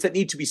clients that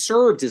need to be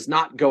served is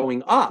not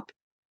going up.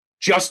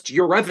 Just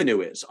your revenue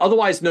is,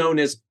 otherwise known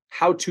as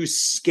how to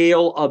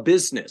scale a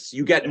business.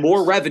 You get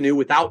more revenue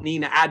without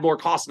needing to add more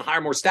costs and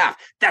hire more staff.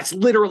 That's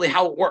literally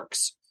how it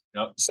works.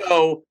 Yep.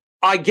 So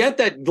I get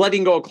that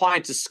letting go of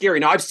clients is scary.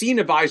 Now, I've seen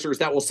advisors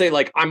that will say,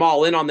 like, I'm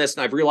all in on this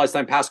and I've realized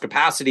I'm past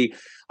capacity.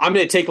 I'm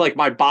going to take like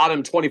my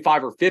bottom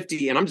 25 or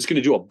 50 and I'm just going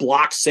to do a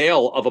block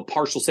sale of a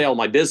partial sale of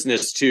my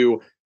business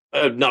to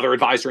another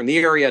advisor in the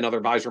area, another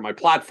advisor on my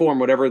platform,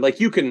 whatever. Like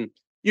you can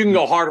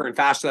go harder and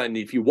faster than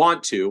if you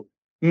want to.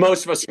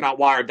 Most of us are not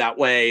wired that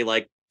way.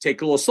 Like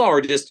take a little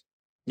slower.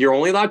 You're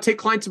only allowed to take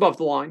clients above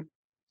the line.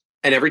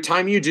 And every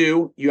time you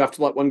do, you have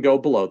to let one go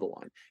below the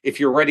line. If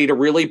you're ready to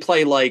really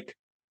play like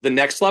the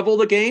next level of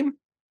the game,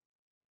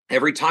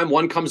 every time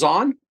one comes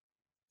on,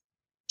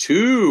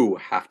 two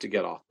have to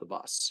get off the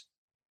bus.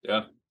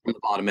 Yeah. From the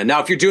bottom end.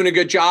 Now, if you're doing a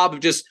good job of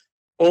just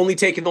only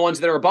taking the ones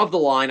that are above the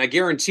line, I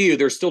guarantee you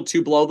there's still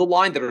two below the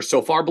line that are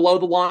so far below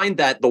the line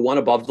that the one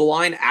above the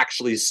line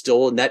actually is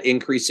still a net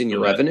increase in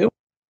your revenue.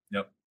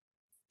 Yep.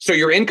 So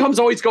your income's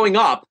always going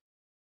up,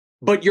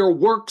 but your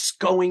work's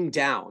going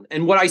down.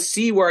 And where I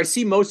see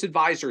most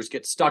advisors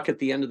get stuck at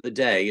the end of the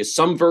day is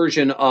some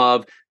version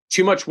of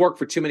too much work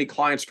for too many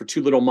clients for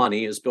too little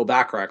money, as Bill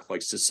Bacharach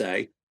likes to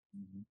say.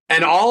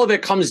 And all of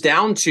it comes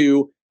down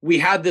to, we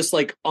had this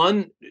like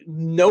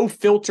no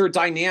filter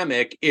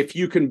dynamic. If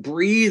you can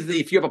breathe,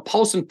 if you have a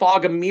pulse and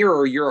fog a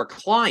mirror, you're a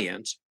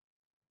client.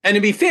 And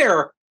to be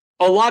fair,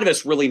 a lot of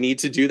us really need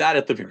to do that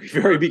at the very,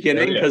 very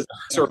beginning because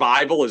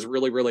survival is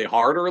really, really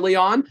hard early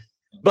on.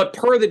 But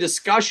per the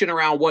discussion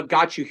around what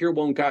got you here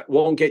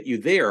won't get you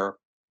there.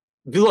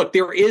 Look,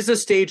 there is a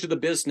stage of the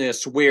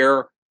business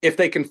where if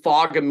they can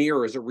fog a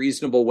mirror is a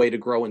reasonable way to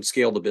grow and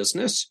scale the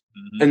business.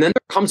 And then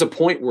there comes a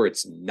point where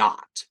it's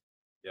not.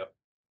 Yep.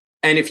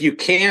 And if you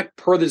can't,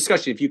 per the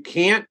discussion, if you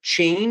can't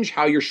change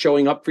how you're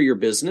showing up for your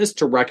business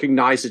to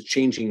recognize its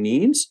changing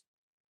needs,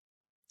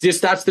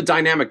 that's the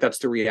dynamic, that's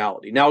the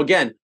reality. Now,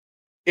 again,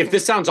 if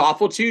this sounds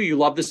awful to you, you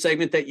love the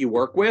segment that you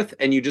work with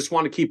and you just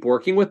want to keep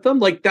working with them,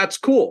 like that's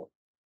cool.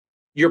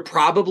 You're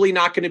probably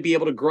not going to be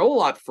able to grow a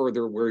lot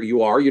further where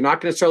you are. You're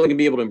not necessarily going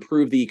to be able to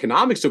improve the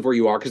economics of where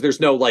you are because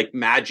there's no like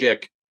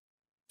magic.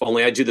 If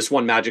only I do this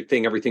one magic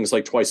thing, everything's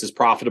like twice as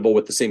profitable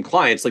with the same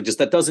clients. Like just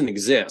that doesn't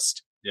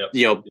exist.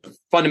 Yep.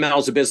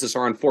 Fundamentals of business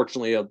are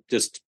unfortunately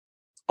just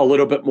a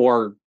little bit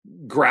more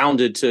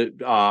grounded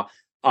to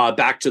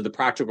back to the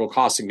practical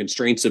costs and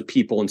constraints of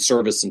people and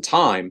service and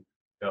time.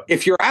 Yep.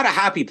 If you're at a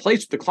happy place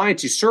with the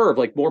clients you serve,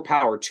 like more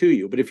power to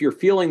you. But if you're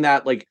feeling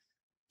that like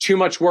too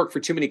much work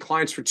for too many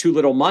clients for too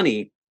little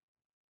money,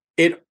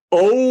 it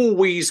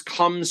always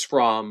comes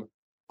from,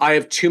 I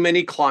have too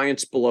many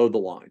clients below the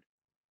line.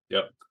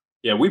 Yep.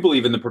 Yeah. We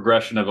believe in the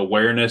progression of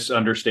awareness,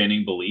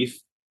 understanding, belief.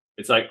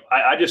 It's like,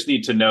 I just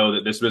need to know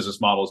that this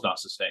business model is not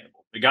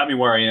sustainable. It got me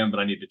where I am, but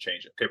I need to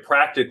change it. Okay.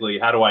 Practically,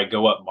 how do I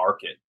go up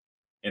market?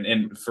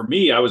 And for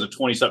me, I was a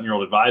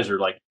 20-something-year-old advisor.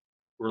 Like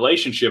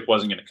relationship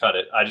wasn't going to cut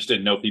it. I just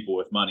didn't know people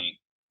with money.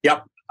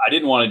 Yep. I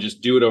didn't want to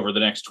just do it over the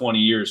next 20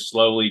 years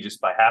slowly, just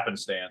by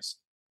happenstance.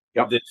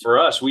 Yep. That for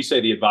us, we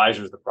say the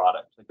advisor is the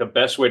product. Like the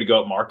best way to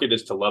go up market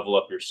is to level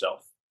up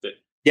yourself. That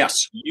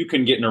yes, you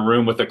can get in a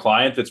room with a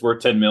client that's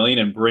worth 10 million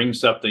and bring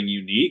something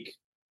unique,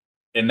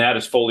 and that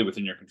is fully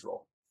within your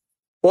control.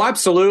 Well,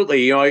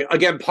 absolutely.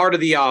 Again, part of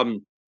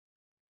the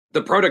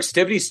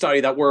productivity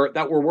study that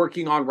we're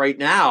working on right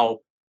now,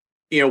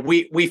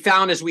 we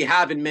found, as we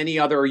have in many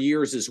other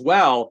years as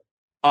well,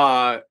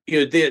 the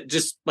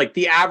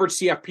average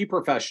CFP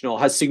professional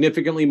has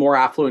significantly more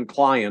affluent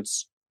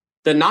clients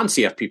than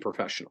non-CFP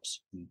professionals.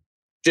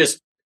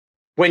 Just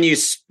when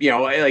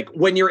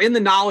when you're in the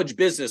knowledge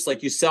business,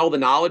 like you sell the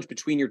knowledge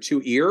between your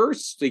two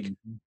ears, like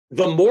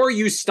the more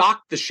you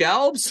stock the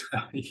shelves,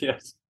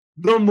 yes,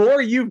 the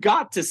more you've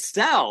got to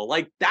sell.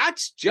 Like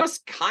that's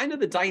just kind of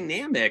the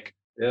dynamic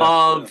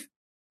of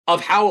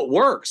how it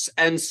works.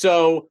 And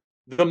so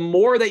the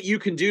more that you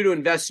can do to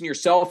invest in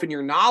yourself and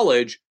your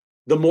knowledge,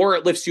 the more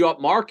it lifts you up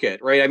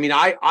market, right? I mean,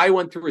 I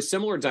went through a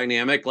similar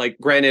dynamic. Like,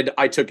 granted,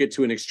 I took it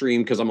to an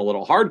extreme because I'm a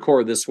little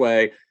hardcore this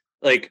way.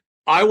 Like,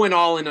 I went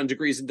all in on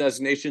degrees and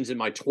designations in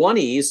my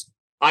 20s.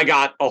 I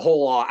got a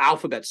whole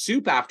alphabet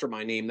soup after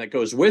my name that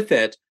goes with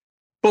it.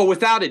 But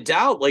without a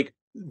doubt, like,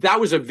 that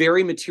was a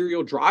very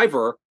material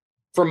driver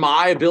for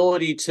my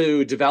ability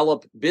to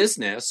develop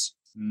business.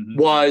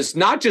 Was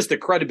not just the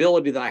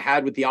credibility that I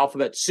had with the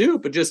alphabet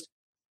soup, but just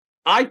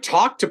I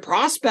talked to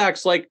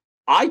prospects. Like,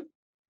 I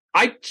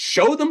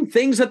show them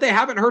things that they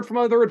haven't heard from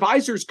other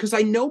advisors because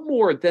I know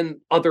more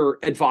than other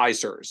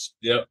advisors.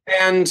 Yep.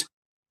 And,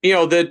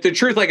 the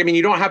truth, like, I mean,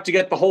 you don't have to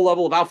get the whole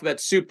level of alphabet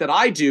soup that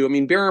I do. I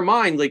mean, bear in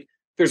mind, like,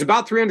 there's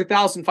about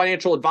 300,000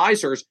 financial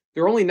advisors.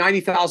 There are only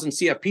 90,000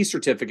 CFP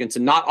certificates,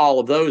 and not all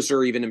of those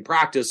are even in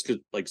practice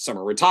because, like, some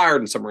are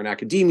retired and some are in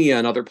academia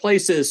and other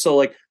places. So,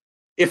 like,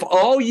 if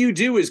all you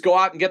do is go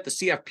out and get the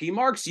CFP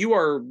marks, you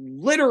are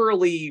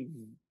literally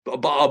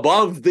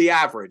above the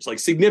average, like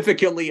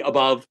significantly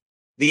above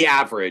the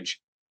average.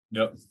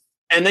 Yep.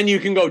 And then you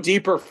can go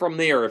deeper from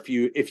there if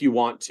you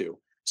want to.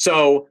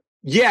 So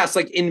yes,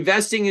 like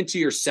investing into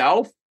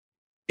yourself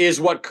is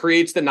what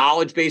creates the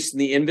knowledge base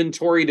and the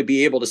inventory to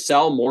be able to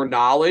sell more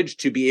knowledge,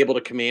 to be able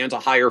to command a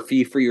higher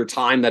fee for your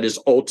time. That is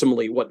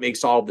ultimately what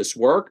makes all of this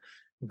work.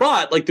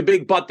 But like the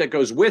big but that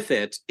goes with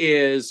it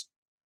is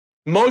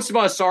most of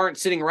us aren't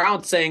sitting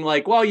around saying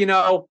like,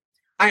 well,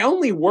 I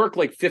only work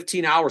like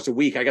 15 hours a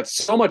week. I got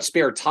so much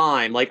spare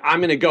time. Like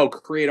I'm going to go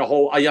create I'm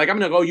going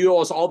to go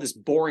use all this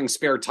boring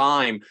spare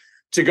time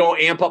to go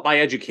amp up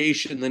my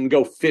education and then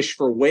go fish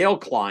for whale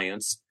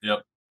clients.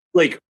 Yep.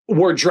 Like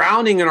we're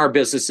drowning in our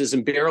businesses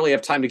and barely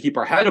have time to keep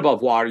our head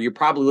above water. You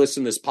probably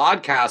listen to this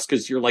podcast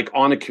because you're like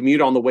on a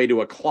commute on the way to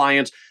a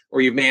client,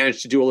 or you've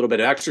managed to do a little bit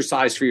of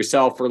exercise for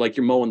yourself, or like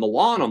you're mowing the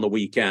lawn on the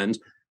weekend.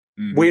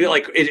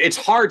 It's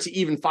hard to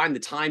even find the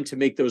time to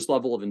make those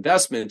level of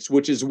investments,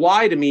 which is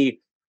why to me,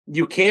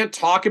 you can't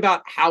talk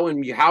about how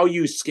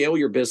you scale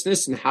your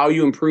business and how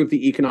you improve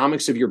the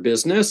economics of your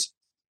business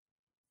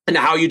and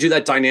how you do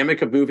that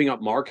dynamic of moving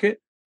up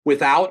market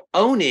without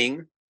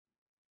owning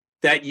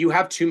that you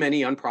have too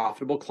many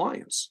unprofitable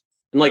clients.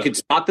 And like,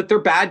 it's not that they're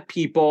bad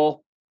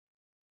people.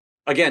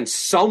 Again,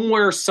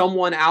 somewhere,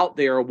 someone out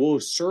there will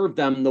serve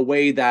them the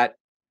way that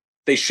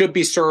they should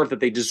be served, that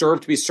they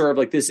deserve to be served.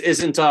 Like this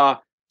isn't a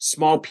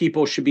small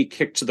people should be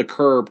kicked to the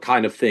curb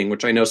kind of thing,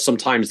 which I know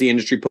sometimes the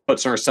industry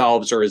puts on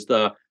ourselves, or as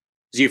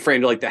you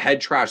framed it, like the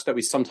head trash that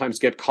we sometimes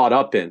get caught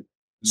up in.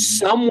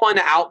 Someone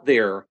out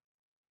there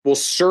will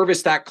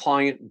service that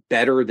client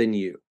better than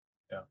you.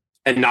 Yeah.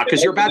 And not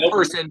because you're a bad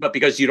person, but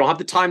because you don't have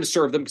the time to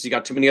serve them because you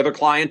got too many other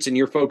clients and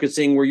you're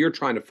focusing where you're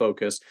trying to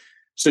focus.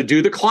 So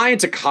do the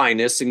client a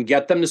kindness and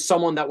get them to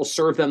someone that will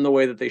serve them the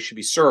way that they should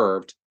be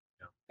served.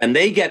 Yeah. And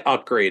they get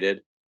upgraded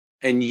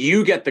and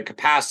you get the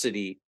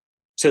capacity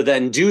to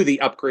then do the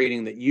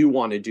upgrading that you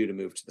want to do to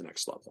move to the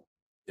next level.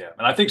 Yeah.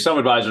 And I think some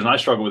advisors, and I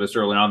struggled with this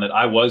early on, that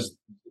I was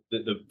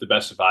the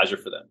best advisor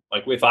for them.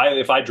 Like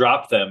if I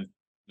dropped them,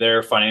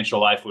 their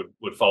financial life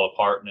would fall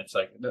apart. And it's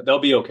like, they'll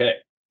be okay.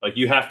 Like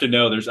you have to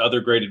know there's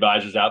other great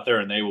advisors out there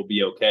and they will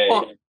be okay.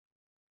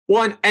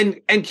 Well,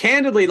 and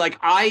candidly, like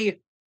I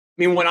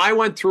mean, when I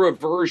went through a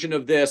version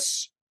of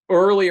this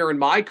earlier in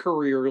my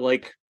career,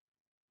 like,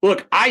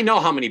 look, I know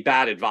how many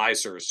bad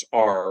advisors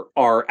are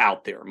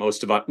out there.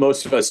 Most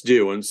of us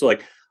do. And so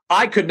like,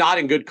 I could not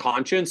in good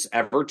conscience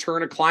ever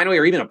turn a client away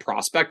or even a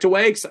prospect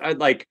away.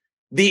 Like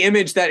the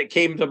image that it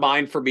came to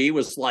mind for me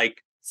was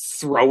like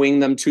throwing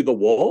them to the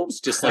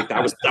wolves. Just like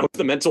that was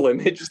the mental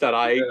image that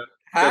I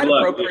had,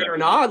 appropriate or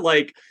not.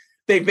 Like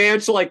they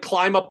managed to like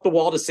climb up the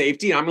wall to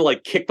safety, and I'm gonna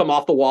like kick them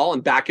off the wall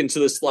and back into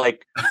this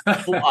like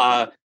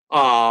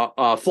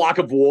flock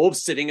of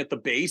wolves sitting at the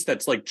base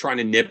that's like trying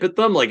to nip at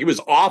them. Like it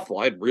was awful.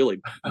 I had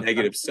really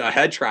negative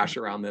head trash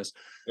around this.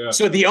 Yeah.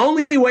 So the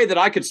only way that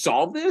I could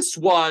solve this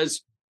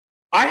was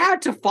I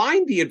had to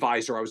find the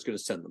advisor I was going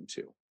to send them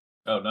to.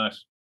 Oh,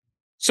 nice.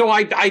 So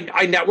I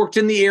networked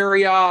in the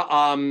area.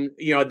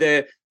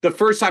 The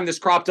first time this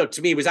cropped up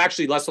to me was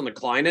actually less on the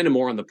client end and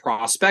more on the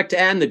prospect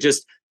end.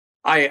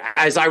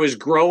 As I was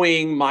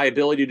growing my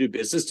ability to do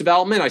business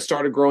development, I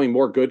started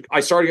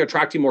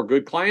attracting more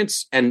good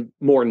clients and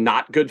more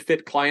not good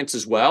fit clients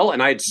as well.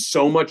 And I had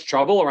so much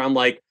trouble around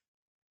like,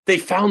 they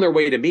found their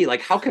way to me.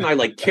 Like, how can I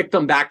like kick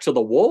them back to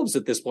the wolves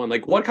at this point?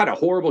 Like, what kind of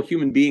horrible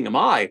human being am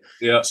I?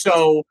 Yeah.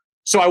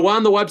 So I went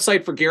on the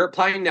website for Garrett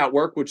Planning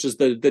Network, which is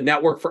the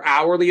network for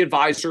hourly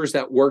advisors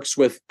that works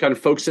with kind of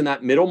folks in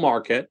that middle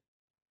market.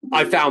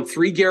 I found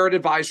 3 Garrett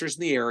advisors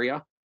in the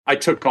area. I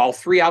took all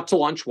 3 out to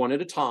lunch one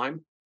at a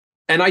time.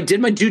 And I did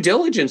my due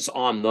diligence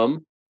on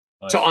them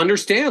to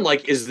understand,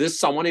 like, is this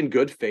someone in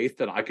good faith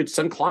that I could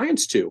send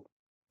clients to?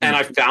 And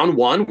I found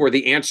one where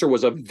the answer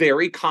was a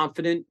very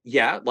confident,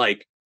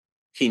 like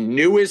he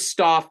knew his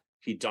stuff.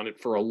 He'd done it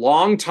for a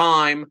long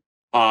time.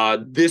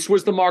 This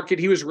was the market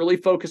he was really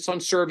focused on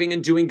serving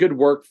and doing good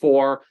work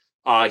for.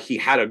 He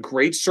had a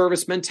great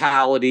service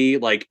mentality,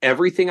 like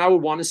everything I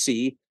would want to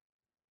see.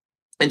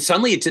 And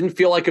suddenly it didn't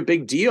feel like a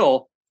big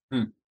deal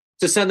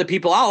to send the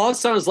people out. All of a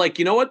sudden I was like,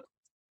 you know what?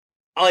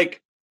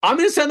 Like, I'm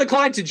going to send the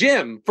client to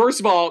Jim. First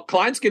of all,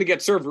 client's going to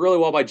get served really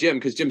well by Jim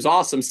because Jim's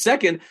awesome.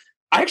 Second,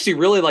 I actually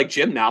really like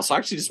Jim now. So I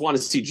actually just want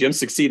to see Jim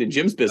succeed in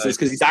Jim's business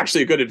because he's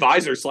actually a good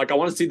advisor. So like, I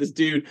want to see this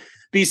dude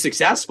be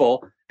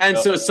successful. And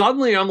so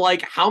suddenly I'm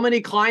like, how many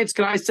clients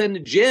can I send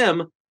to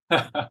Jim?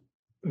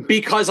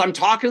 Because I'm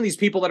talking to these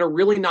people that are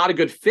really not a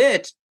good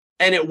fit.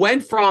 And it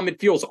went from,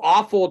 it feels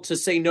awful to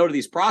say no to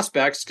these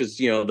prospects because,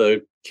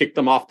 the kick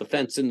them off the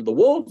fence into the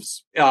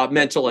wolves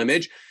mental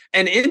image,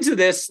 and into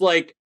this,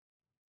 like,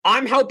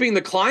 I'm helping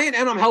the client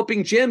and I'm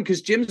helping Jim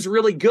because Jim's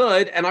really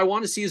good and I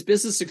want to see his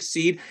business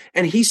succeed.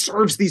 And he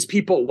serves these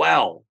people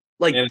well.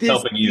 Like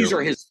these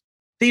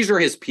are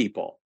his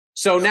people.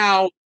 So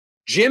now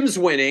Jim's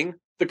winning,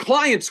 the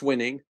client's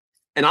winning,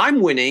 and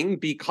I'm winning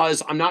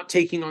because I'm not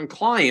taking on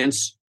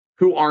clients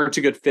who aren't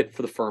a good fit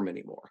for the firm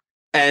anymore.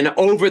 And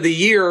over the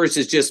years,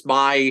 it's just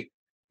my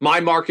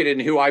market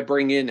and who I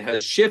bring in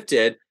has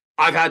shifted.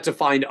 I've had to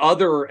find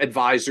other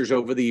advisors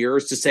over the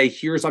years to say,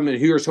 here's who I'm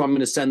going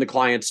to send the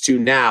clients to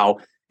now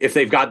if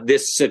they've got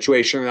this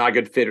situation and they're not a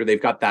good fit, or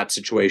they've got that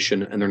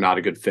situation and they're not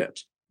a good fit.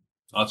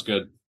 That's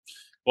good.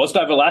 Well, let's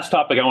dive. The last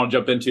topic I want to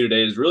jump into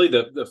today is really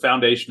the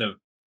foundation of,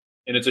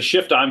 and it's a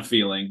shift I'm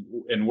feeling,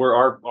 and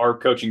our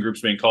coaching group's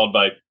being called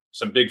by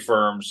some big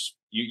firms.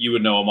 You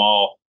would know them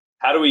all.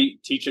 How do we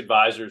teach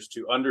advisors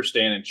to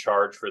understand and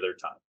charge for their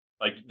time?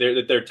 Like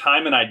their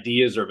time and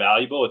ideas are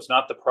valuable. It's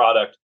not the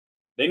product.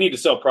 They need to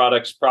sell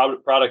products.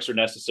 Products are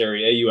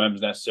necessary. AUM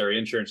is necessary.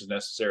 Insurance is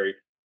necessary.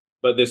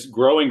 But this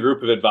growing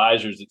group of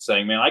advisors that's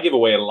saying, man, I give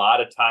away a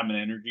lot of time and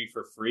energy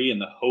for free in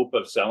the hope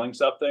of selling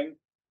something.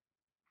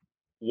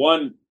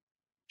 1,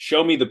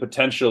 show me the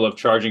potential of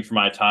charging for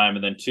my time.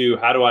 And then 2,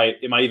 am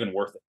I even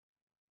worth it?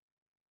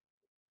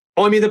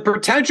 Well, I mean, the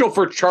potential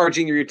for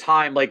charging your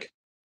time, like,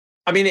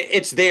 I mean,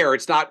 it's there.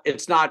 It's not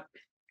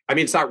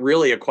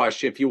really a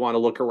question if you want to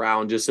look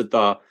around just at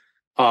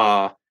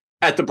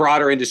the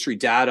broader industry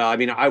data. I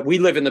mean, we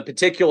live in the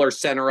particular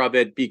center of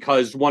it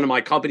because one of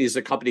my companies is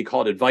a company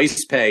called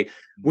Advice Pay.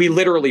 We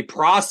literally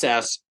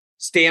process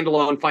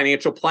standalone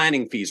financial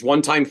planning fees,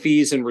 one-time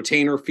fees and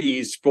retainer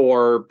fees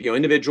for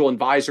individual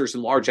advisors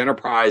and large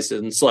enterprises.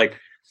 And it's like,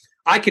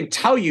 I can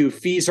tell you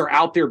fees are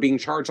out there being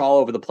charged all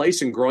over the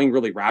place and growing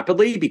really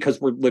rapidly because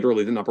we're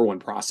literally the number one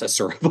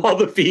processor of all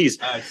the fees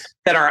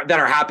that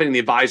are happening in the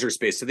advisor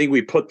space. I think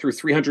we put through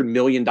 $300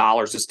 million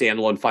of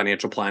standalone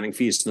financial planning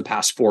fees in the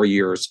past 4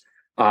 years.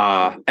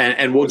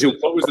 And we'll do.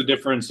 What was the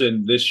difference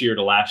in this year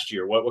to last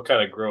year? What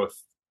kind of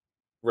growth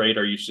rate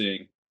are you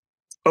seeing?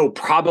 Oh,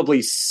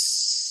 probably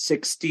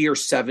 60 or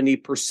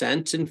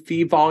 70% in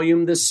fee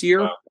volume this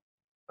year. Wow.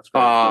 That's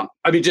cool.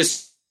 I mean,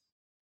 just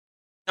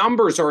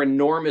numbers are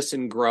enormous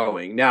and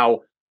growing.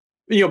 Now,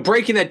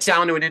 breaking that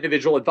down to an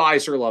individual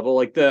advisor level,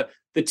 like the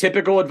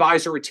typical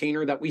advisor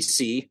retainer that we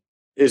see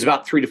is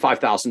about $3,000 to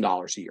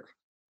 $5,000 a year.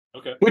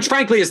 Okay. Which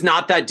frankly is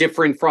not that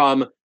different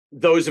from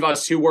those of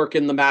us who work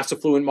in the mass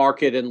affluent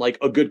market, and like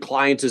a good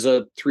client is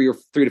a three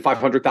to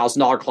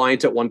 $500,000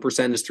 client at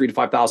 1% is $3,000 to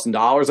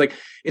 $5,000. Like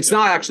it's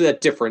not actually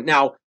that different.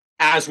 Now,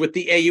 as with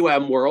the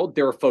AUM world,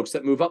 there are folks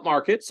that move up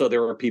market. So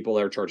there are people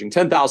that are charging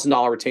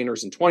 $10,000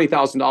 retainers and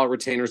 $20,000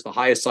 retainers. The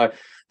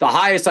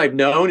highest I've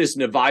known is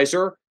an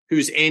advisor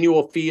whose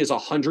annual fee is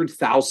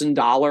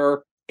 $100,000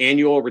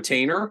 annual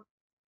retainer.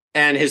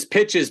 And his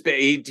pitch is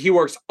he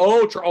works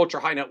ultra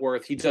high net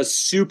worth. He does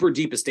super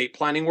deep estate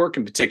planning work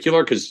in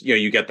particular, because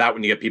you get that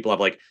when you get people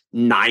have like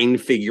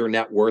 9-figure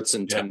net worths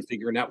and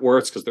 10-figure net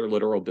worths because they're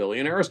literal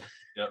billionaires.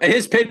 Yep. And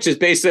his pitch is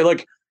basically,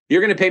 look,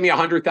 you're going to pay me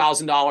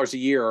 $100,000 a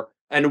year,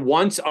 and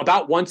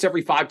about once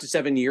every 5 to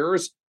 7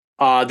 years,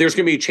 there's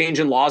going to be a change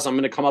in laws. I'm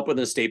going to come up with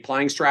an estate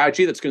planning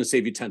strategy that's going to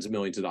save you tens of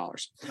millions of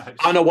dollars. Nice.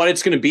 I don't know what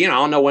it's going to be, and I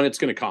don't know when it's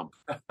going to come.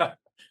 But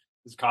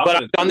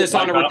I've done this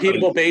on a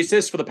repeatable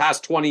basis for the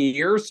past 20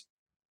 years,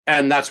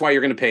 and that's why you're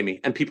going to pay me.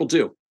 And people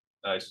do.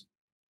 Nice.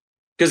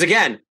 Because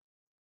again,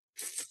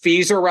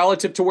 fees are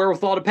relative to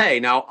wherewithal to pay.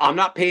 Now, I'm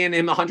not paying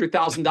him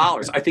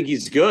 $100,000. I think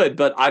he's good,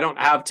 but I don't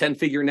have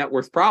 10-figure net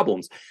worth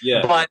problems.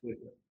 Yeah. But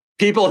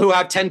people who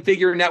have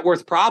 10-figure net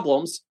worth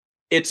problems,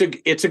 it's a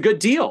good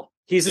deal.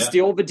 He's a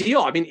steal of a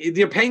deal. I mean,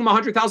 you're paying him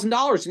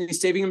 $100,000 and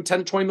he's saving him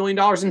 $10 to $20 million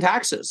in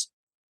taxes.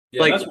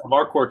 Yeah, like, that's what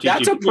our core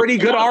teaches. That's a pretty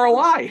good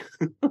ROI.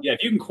 Yeah,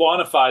 if you can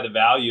quantify the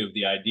value of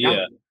the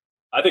idea,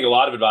 I think a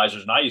lot of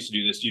advisors, and I used to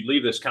do this, you'd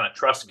leave this kind of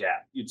trust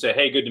gap. You'd say,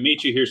 hey, good to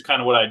meet you. Here's kind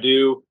of what I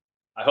do.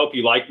 I hope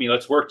you like me.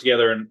 Let's work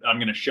together, and I'm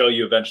going to show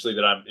you eventually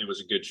that it was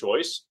a good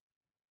choice.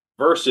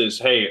 Versus,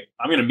 hey,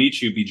 I'm going to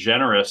meet you, be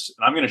generous,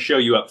 and I'm going to show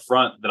you up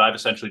front that I've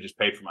essentially just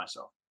paid for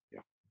myself. Yeah.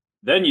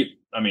 Then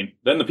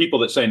the people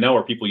that say no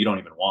are people you don't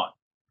even want.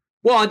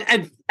 Well,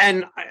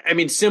 and I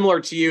mean,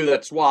 similar to you,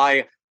 that's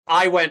why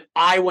I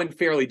went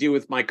fairly due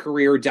with my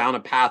career down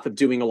a path of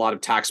doing a lot of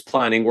tax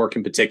planning work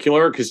in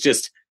particular, because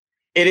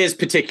it is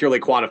particularly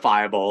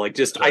quantifiable. Like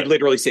I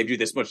literally saved you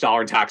this much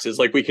dollar in taxes.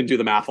 Like we can do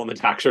the math on the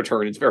tax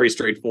return. It's very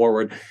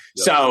straightforward. Yep.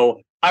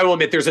 So I will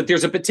admit there's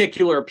a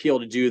particular appeal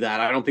to do that.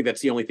 I don't think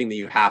that's the only thing that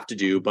you have to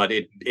do, but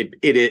it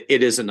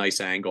is a nice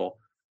angle.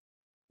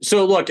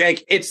 So look,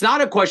 like, it's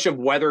not a question of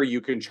whether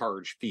you can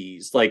charge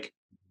fees. Like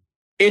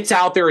it's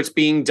out there, it's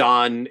being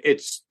done.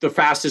 It's the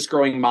fastest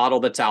growing model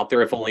that's out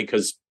there, if only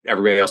because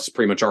everybody else is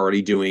pretty much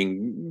already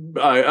doing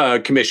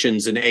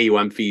commissions and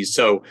AUM fees.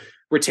 So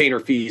retainer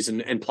fees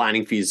and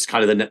planning fees is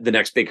kind of the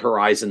next big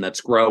horizon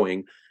that's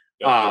growing.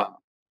 I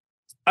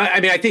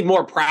mean, I think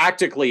more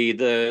practically,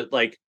 the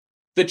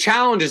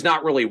challenge is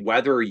not really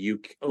whether you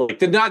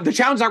the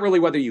challenge is not really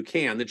whether you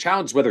can. The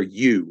challenge is whether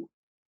you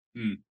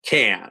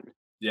can.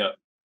 Yeah.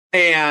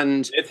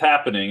 And it's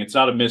happening. It's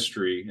not a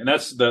mystery. And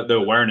that's the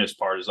awareness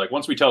part, is like,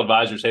 once we tell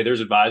advisors, hey,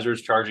 there's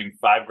advisors charging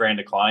 $5,000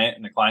 a client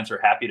and the clients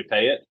are happy to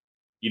pay it.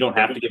 You don't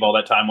have to give all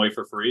that time away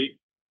for free.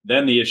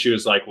 Then the issue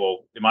is like,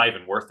 well, am I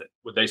even worth it?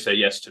 Would they say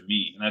yes to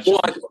me? And that's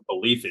just a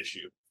belief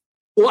issue.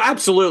 Well,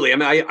 absolutely. I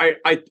mean,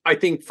 I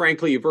think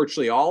frankly,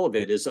 virtually all of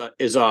it is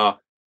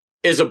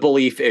a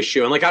belief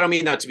issue. And like, I don't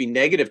mean that to be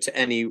negative to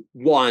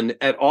anyone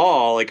at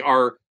all. Like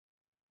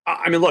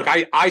look,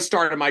 I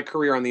started my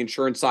career on the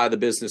insurance side of the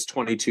business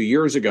 22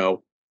 years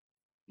ago.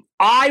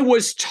 I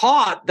was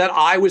taught that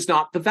I was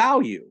not the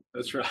value.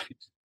 That's right.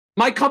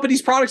 My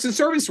company's products and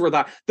services were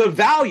that. The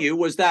value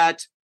was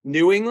that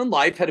New England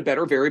Life had a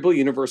better variable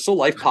universal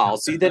life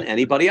policy than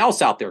anybody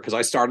else out there, because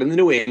I started in the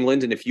New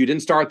England. And if you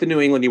didn't start the New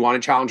England, you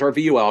want to challenge our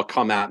VUL,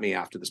 come at me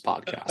after this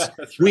podcast.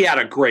 Right. We had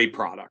a great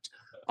product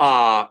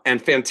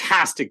and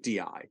fantastic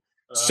DI.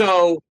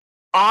 So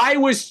I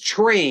was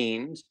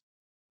trained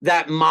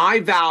that my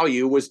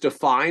value was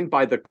defined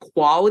by the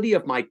quality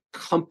of my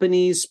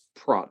company's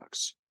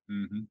products.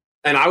 Mm-hmm.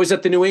 And I was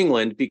at the New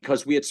England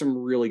because we had some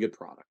really good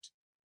product,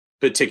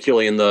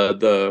 particularly in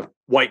the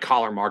white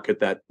collar market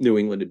that New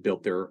England had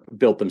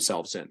built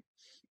themselves in.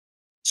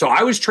 So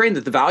I was trained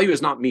that the value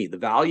is not me. The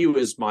value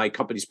is my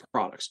company's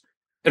products.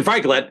 And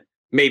frankly, that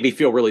made me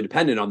feel really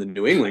dependent on the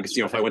New England, because,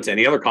 if I went to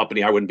any other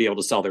company, I wouldn't be able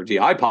to sell their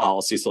DI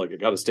policy. So I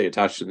got to stay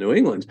attached to New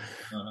England.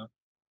 Uh-huh.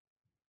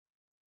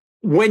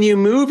 When you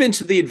move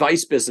into the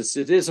advice business,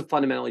 it is a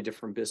fundamentally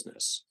different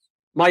business.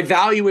 My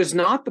value is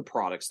not the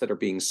products that are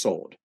being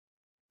sold.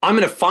 I'm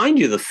going to find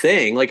you the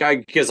thing,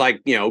 because I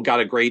got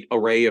a great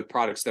array of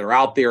products that are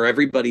out there.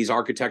 Everybody's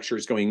architecture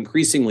is going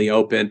increasingly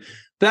open.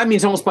 But that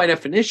means almost by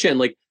definition,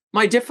 like,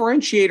 my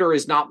differentiator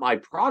is not my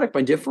product.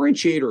 My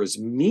differentiator is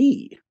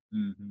me.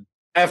 Mm-hmm.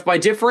 If my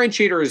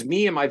differentiator is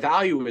me and my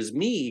value is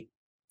me,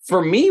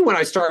 for me, when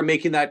I started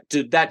making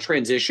that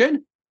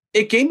transition,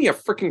 it gave me a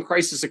freaking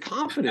crisis of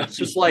confidence.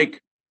 Just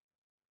like,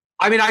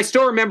 I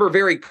still remember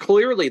very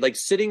clearly, like,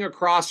 sitting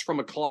across from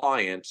a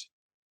client.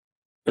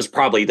 It was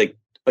probably like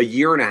a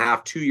year and a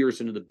half, 2 years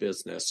into the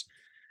business,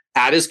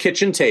 at his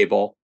kitchen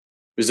table.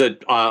 It was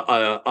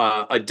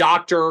a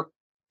doctor.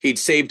 He'd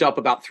saved up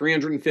about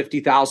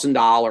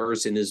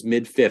 $350,000 in his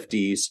mid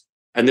 50s.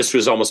 And this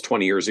was almost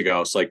 20 years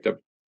ago. It's like if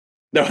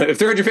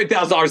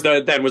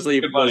 $350,000 then was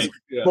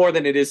more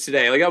than it is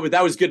today. Like,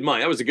 that was good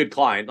money. That was a good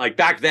client. Like,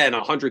 back then,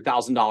 $100,000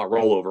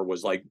 rollover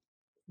was like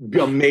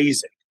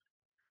amazing.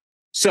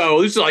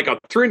 So this is like a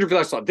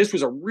 $350. This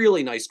was a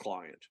really nice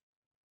client.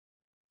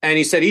 And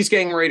he said he's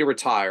getting ready to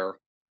retire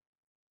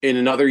in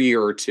another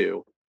year or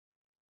two.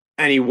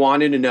 And he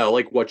wanted to know,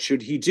 like, what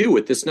should he do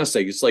with this nest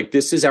egg? It's like,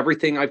 this is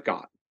everything I've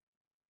got.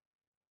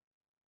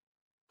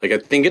 Like, I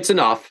think it's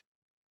enough.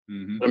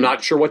 Mm-hmm. I'm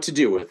not sure what to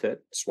do with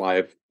it. That's why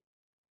I've,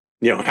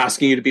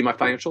 asking you to be my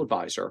financial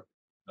advisor.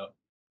 Oh.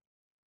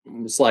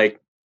 It's like,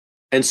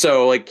 and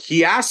so like,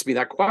 he asked me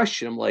that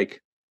question. I'm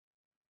like,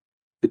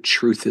 the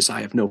truth is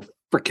I have no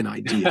freaking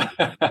idea.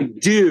 Like,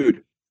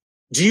 dude,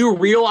 do you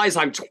realize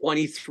I'm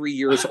 23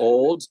 years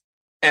old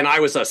and I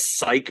was a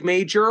psych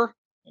major?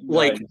 Nice.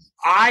 Like,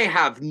 I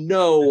have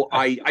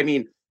I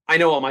mean, I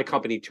know all my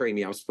company trained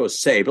me, I'm supposed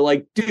to say, but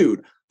like,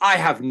 dude, I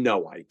have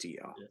no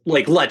idea.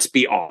 Like, let's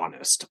be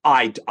honest.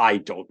 I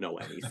don't know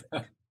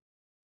anything.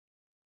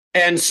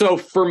 And so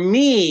for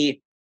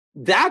me,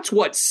 that's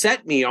what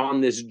set me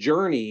on this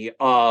journey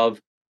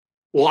of,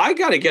 well, I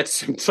got to get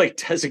some like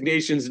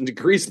designations and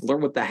degrees to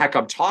learn what the heck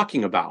I'm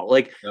talking about.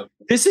 Like,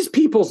 This is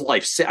people's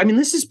life.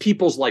 This is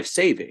people's life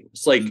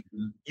savings. Like,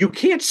 you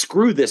can't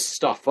screw this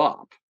stuff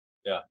up.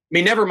 Yeah. I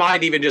mean, never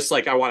mind even just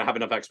like, I want to have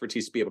enough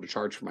expertise to be able to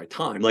charge for my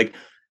time. Like,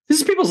 this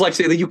is people's life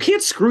savings. Like, you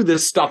can't screw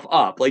this stuff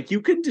up. Like, you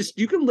can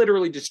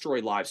literally destroy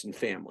lives and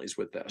families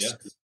with this.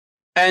 Yeah.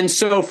 And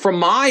so from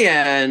my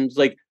end,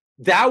 like,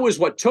 that was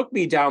what took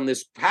me down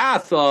this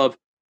path of,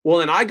 well,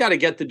 then I got to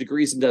get the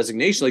degrees and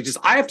designation. Like,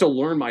 I have to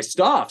learn my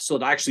stuff so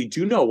that I actually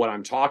do know what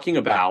I'm talking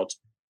about,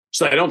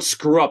 so that I don't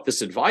screw up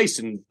this advice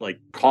and like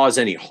cause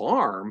any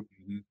harm.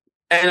 Mm-hmm.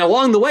 And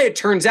along the way, it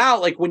turns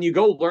out like when you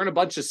go learn a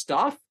bunch of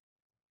stuff,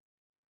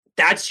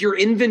 that's your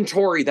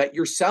inventory that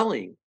you're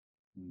selling.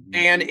 Mm-hmm.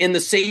 And in the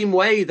same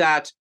way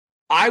that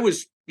I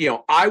was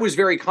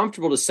very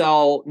comfortable to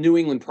sell New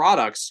England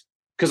products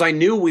because I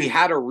knew we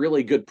had a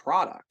really good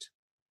product.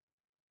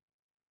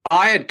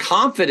 I had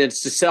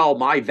confidence to sell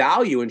my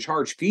value and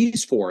charge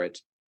fees for it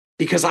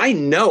because I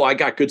know I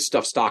got good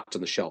stuff stocked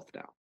on the shelf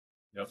now.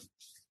 Yep.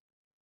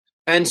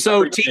 And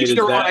so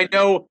I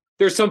know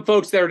there's some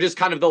folks that are just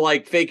kind of the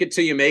like fake it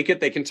till you make it.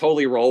 They can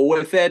totally roll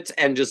with it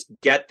and just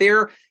get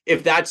there.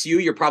 If that's you,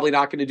 you're probably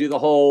not going to do the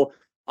whole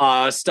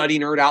study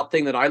nerd out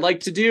thing that I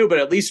like to do. But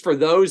at least for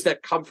those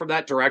that come from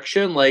that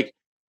direction, like,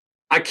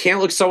 I can't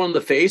look someone in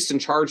the face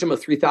and charge them a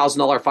 $3,000,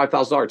 $5,000,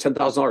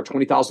 $10,000,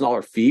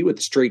 $20,000 fee with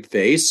a straight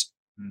face.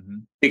 Mm-hmm.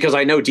 Because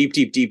I know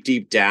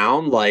deep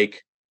down,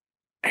 like,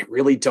 I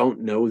really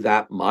don't know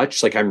that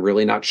much. Like, I'm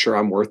really not sure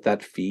I'm worth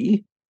that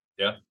fee.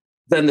 Yeah.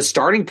 Then the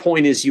starting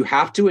point is you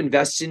have to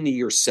invest into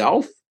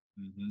yourself,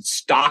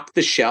 stock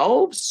the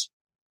shelves,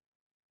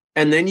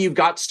 and then you've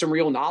got some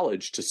real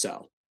knowledge to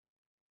sell.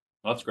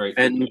 That's great.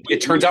 And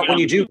it turns out when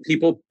you do,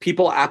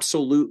 people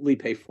absolutely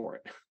pay for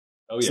it.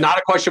 Oh, it's not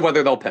a question of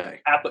whether they'll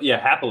pay.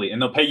 Happily.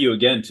 And they'll pay you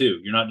again, too.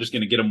 You're not just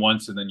going to get them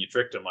once and then you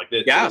tricked them like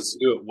this. Yes.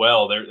 Do it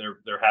well.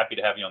 They're happy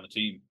to have you on the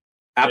team.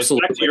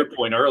 Absolutely. Back to your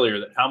point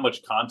earlier that how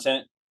much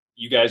content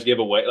you guys give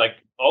away. Like,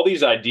 all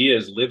these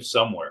ideas live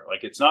somewhere.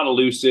 Like, it's not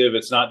elusive.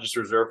 It's not just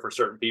reserved for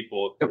certain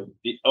people. Yep.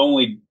 The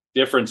only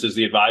difference is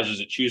the advisors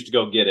that choose to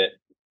go get it.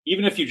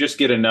 Even if you just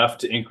get enough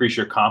to increase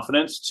your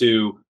confidence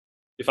to,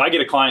 if I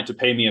get a client to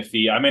pay me a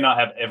fee, I may not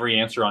have every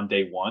answer on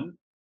day one,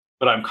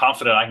 but I'm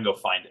confident I can go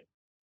find it.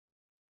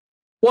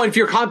 Well, if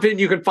you're confident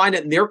you can find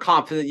it and they're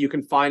confident you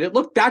can find it,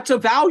 look, that's a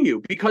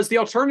value, because the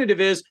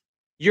alternative is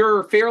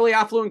your fairly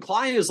affluent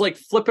client is like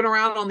flipping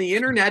around on the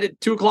internet at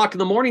 2:00 in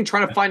the morning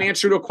trying to find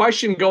answer to a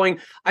question going,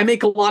 I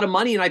make a lot of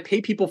money and I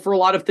pay people for a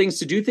lot of things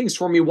to do things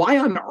for me. Why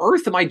on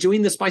earth am I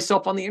doing this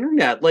myself on the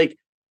internet? Like,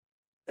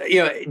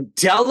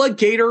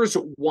 delegators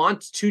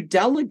want to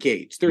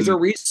delegate. There's a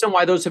reason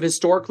why those have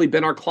historically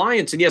been our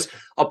clients. And yes,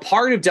 a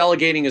part of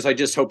delegating is I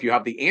just hope you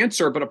have the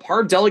answer, but a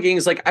part of delegating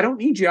is like, I don't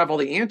need you to have all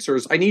the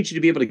answers. I need you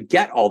to be able to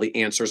get all the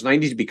answers. And I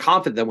need to be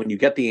confident that when you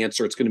get the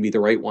answer, it's going to be the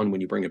right one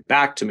when you bring it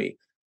back to me.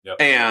 Yep.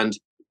 And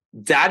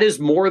that is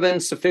more than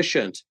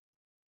sufficient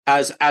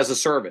as a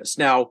service.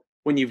 Now,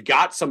 when you've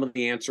got some of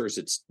the answers,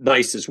 it's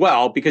nice as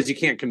well, because you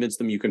can't convince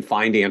them you can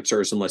find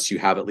answers unless you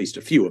have at least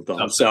a few of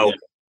them. So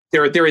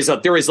there is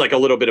like a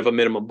little bit of a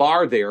minimum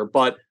bar there,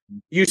 but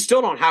you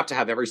still don't have to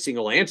have every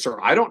single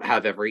answer. I don't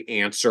have every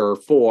answer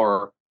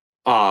for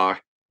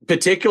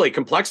particularly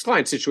complex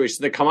client situations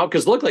that come up,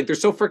 because look, like, they're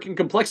so freaking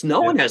complex. No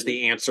one has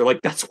the answer.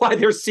 Like, that's why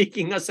they're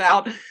seeking us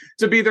out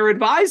to be their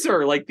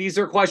advisor. Like, these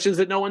are questions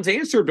that no one's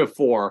answered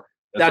before.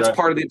 That's right.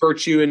 Part of the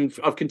virtue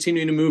of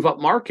continuing to move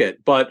up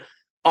market. But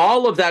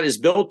all of that is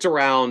built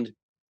around,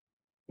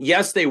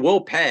 yes, they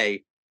will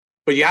pay,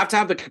 but you have to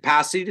have the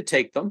capacity to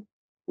take them,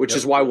 which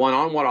is why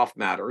one-on, one-off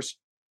matters.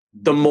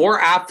 The more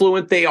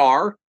affluent they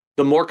are,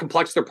 the more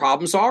complex their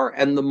problems are,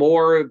 and the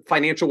more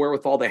financial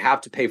wherewithal they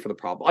have to pay for the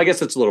problem. I guess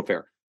that's a little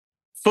fair.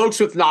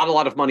 Folks with not a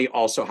lot of money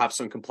also have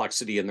some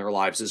complexity in their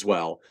lives as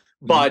well.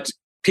 But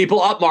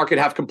people up market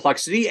have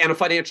complexity and a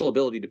financial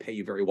ability to pay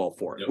you very well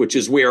for it, which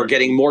is where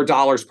getting more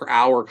dollars per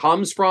hour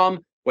comes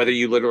from, whether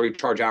you literally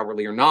charge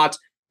hourly or not.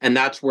 And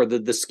that's where the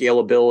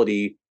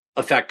scalability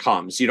effect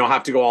comes. You don't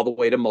have to go all the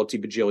way to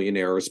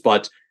multi-bajillionaires,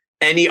 but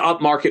any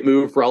upmarket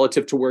move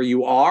relative to where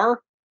you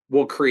are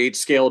will create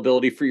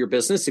scalability for your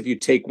business if you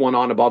take one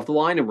on above the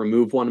line and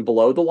remove one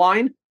below the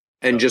line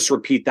and just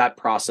repeat that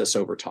process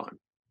over time.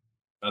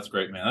 That's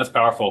great, man. That's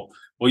powerful.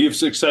 Well, you've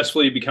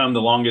successfully become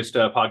the longest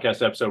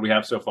podcast episode we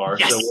have so far.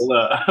 Yes.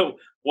 So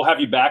we'll have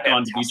you back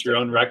on to beat your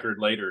own record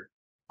later.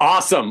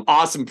 Awesome.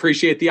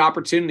 Appreciate the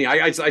opportunity.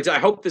 I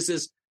hope this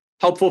is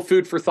helpful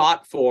food for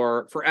thought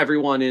for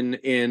everyone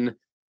in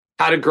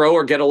how to grow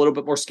or get a little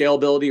bit more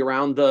scalability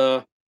around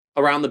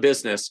the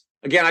business.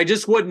 Again, I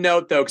just would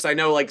note though, because I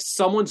know like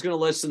someone's going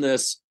to listen to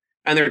this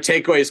and their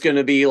takeaway is going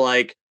to be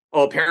like,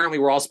 oh, apparently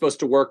we're all supposed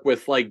to work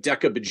with like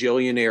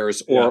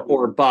deca-bajillionaires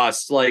or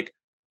bust. Like,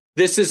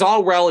 this is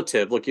all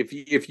relative. Look,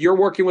 if you're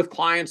working with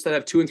clients that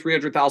have $200,000 and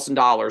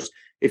 $300,000,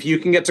 if you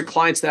can get to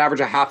clients that average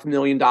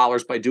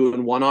 $500,000 by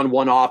doing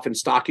one-on-one off and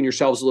stocking your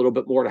shelves a little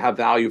bit more to have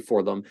value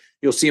for them,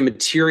 you'll see a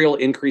material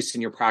increase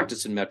in your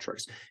practice and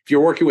metrics. If you're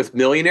working with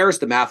millionaires,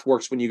 the math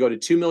works when you go to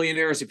 2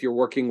 millionaires. If you're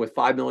working with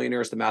 5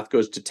 millionaires, the math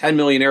goes to 10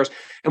 millionaires.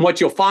 And what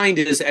you'll find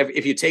is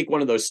if you take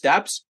one of those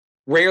steps,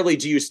 rarely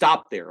do you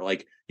stop there.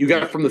 Like, you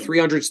get from the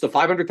 300s to the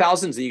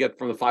 500,000s, and you get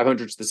from the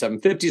 500s to the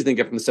 750s, then you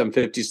get from the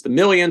 750s to the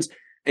millions,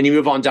 and you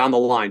move on down the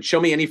line.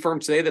 Show me any firm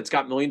today that's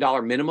got $1 million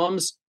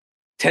minimums.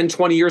 10,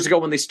 20 years ago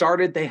when they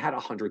started, they had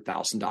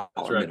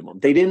 $100,000 minimum.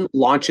 They didn't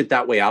launch it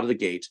that way out of the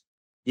gate.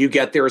 You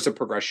get there as a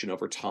progression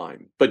over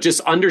time. But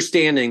just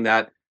understanding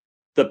that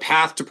the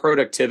path to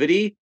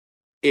productivity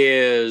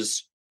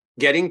is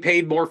getting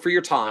paid more for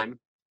your time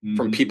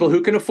from people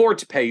who can afford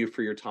to pay you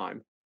for your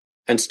time,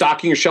 and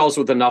stocking your shelves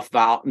with enough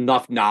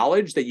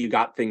knowledge that you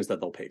got things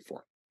that they'll pay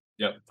for.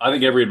 Yep. I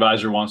think every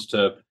advisor wants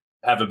to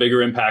have a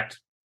bigger impact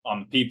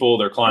on people,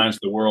 their clients,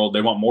 the world. They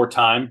want more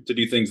time to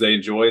do things they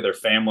enjoy, their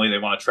family. They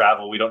want to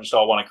travel. We don't just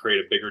all want to create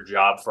a bigger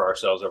job for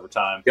ourselves over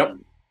time. Yep.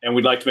 And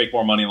we'd like to make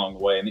more money along the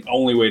way. And the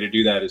only way to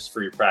do that is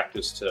for your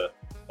practice to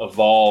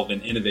evolve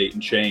and innovate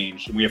and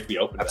change. And we have to be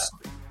open to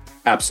that.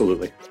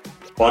 Absolutely.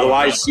 Well,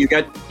 otherwise, you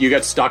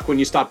get stuck when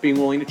you stop being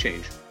willing to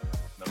change.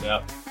 No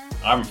doubt.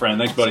 I'm a friend.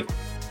 Thanks, buddy.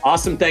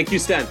 Awesome. Thank you,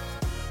 Sten.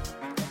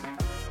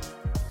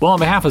 Well, on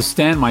behalf of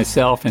Sten,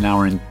 myself, and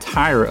our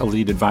entire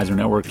Elite Advisor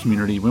Network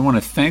community, we want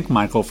to thank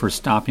Michael for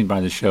stopping by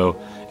the show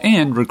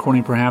and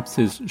recording perhaps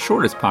his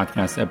shortest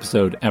podcast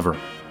episode ever.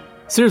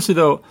 Seriously,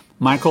 though,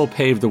 Michael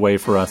paved the way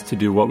for us to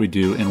do what we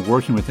do in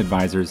working with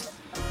advisors,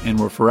 and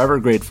we're forever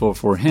grateful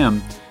for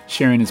him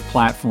sharing his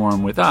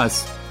platform with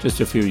us just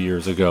a few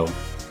years ago.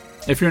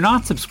 If you're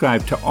not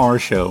subscribed to our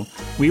show,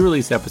 we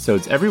release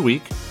episodes every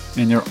week,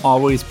 and they're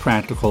always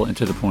practical and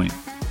to the point.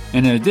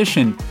 And in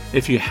addition,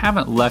 if you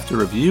haven't left a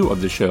review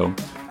of the show,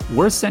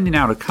 we're sending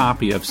out a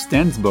copy of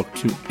Sten's book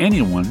to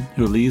anyone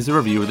who leaves a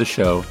review of the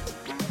show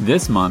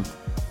this month,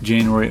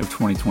 January of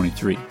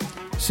 2023.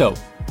 So,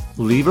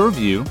 leave a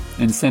review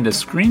and send a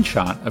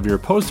screenshot of your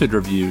posted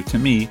review to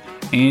me,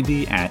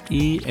 Andy at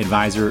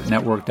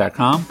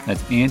eadvisornetwork.com.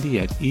 That's Andy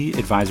at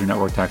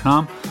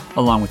eadvisornetwork.com,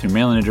 along with your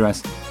mailing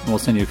address, and we'll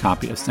send you a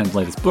copy of Sten's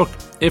latest book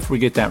if we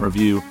get that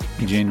review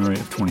in January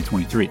of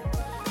 2023.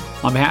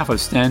 On behalf of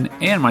Sten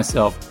and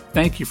myself,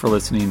 thank you for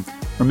listening.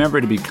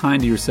 Remember to be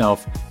kind to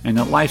yourself and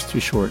that life's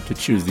too short to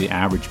choose the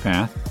average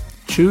path.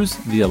 Choose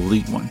the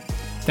elite one.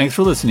 Thanks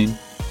for listening.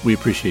 We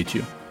appreciate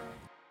you.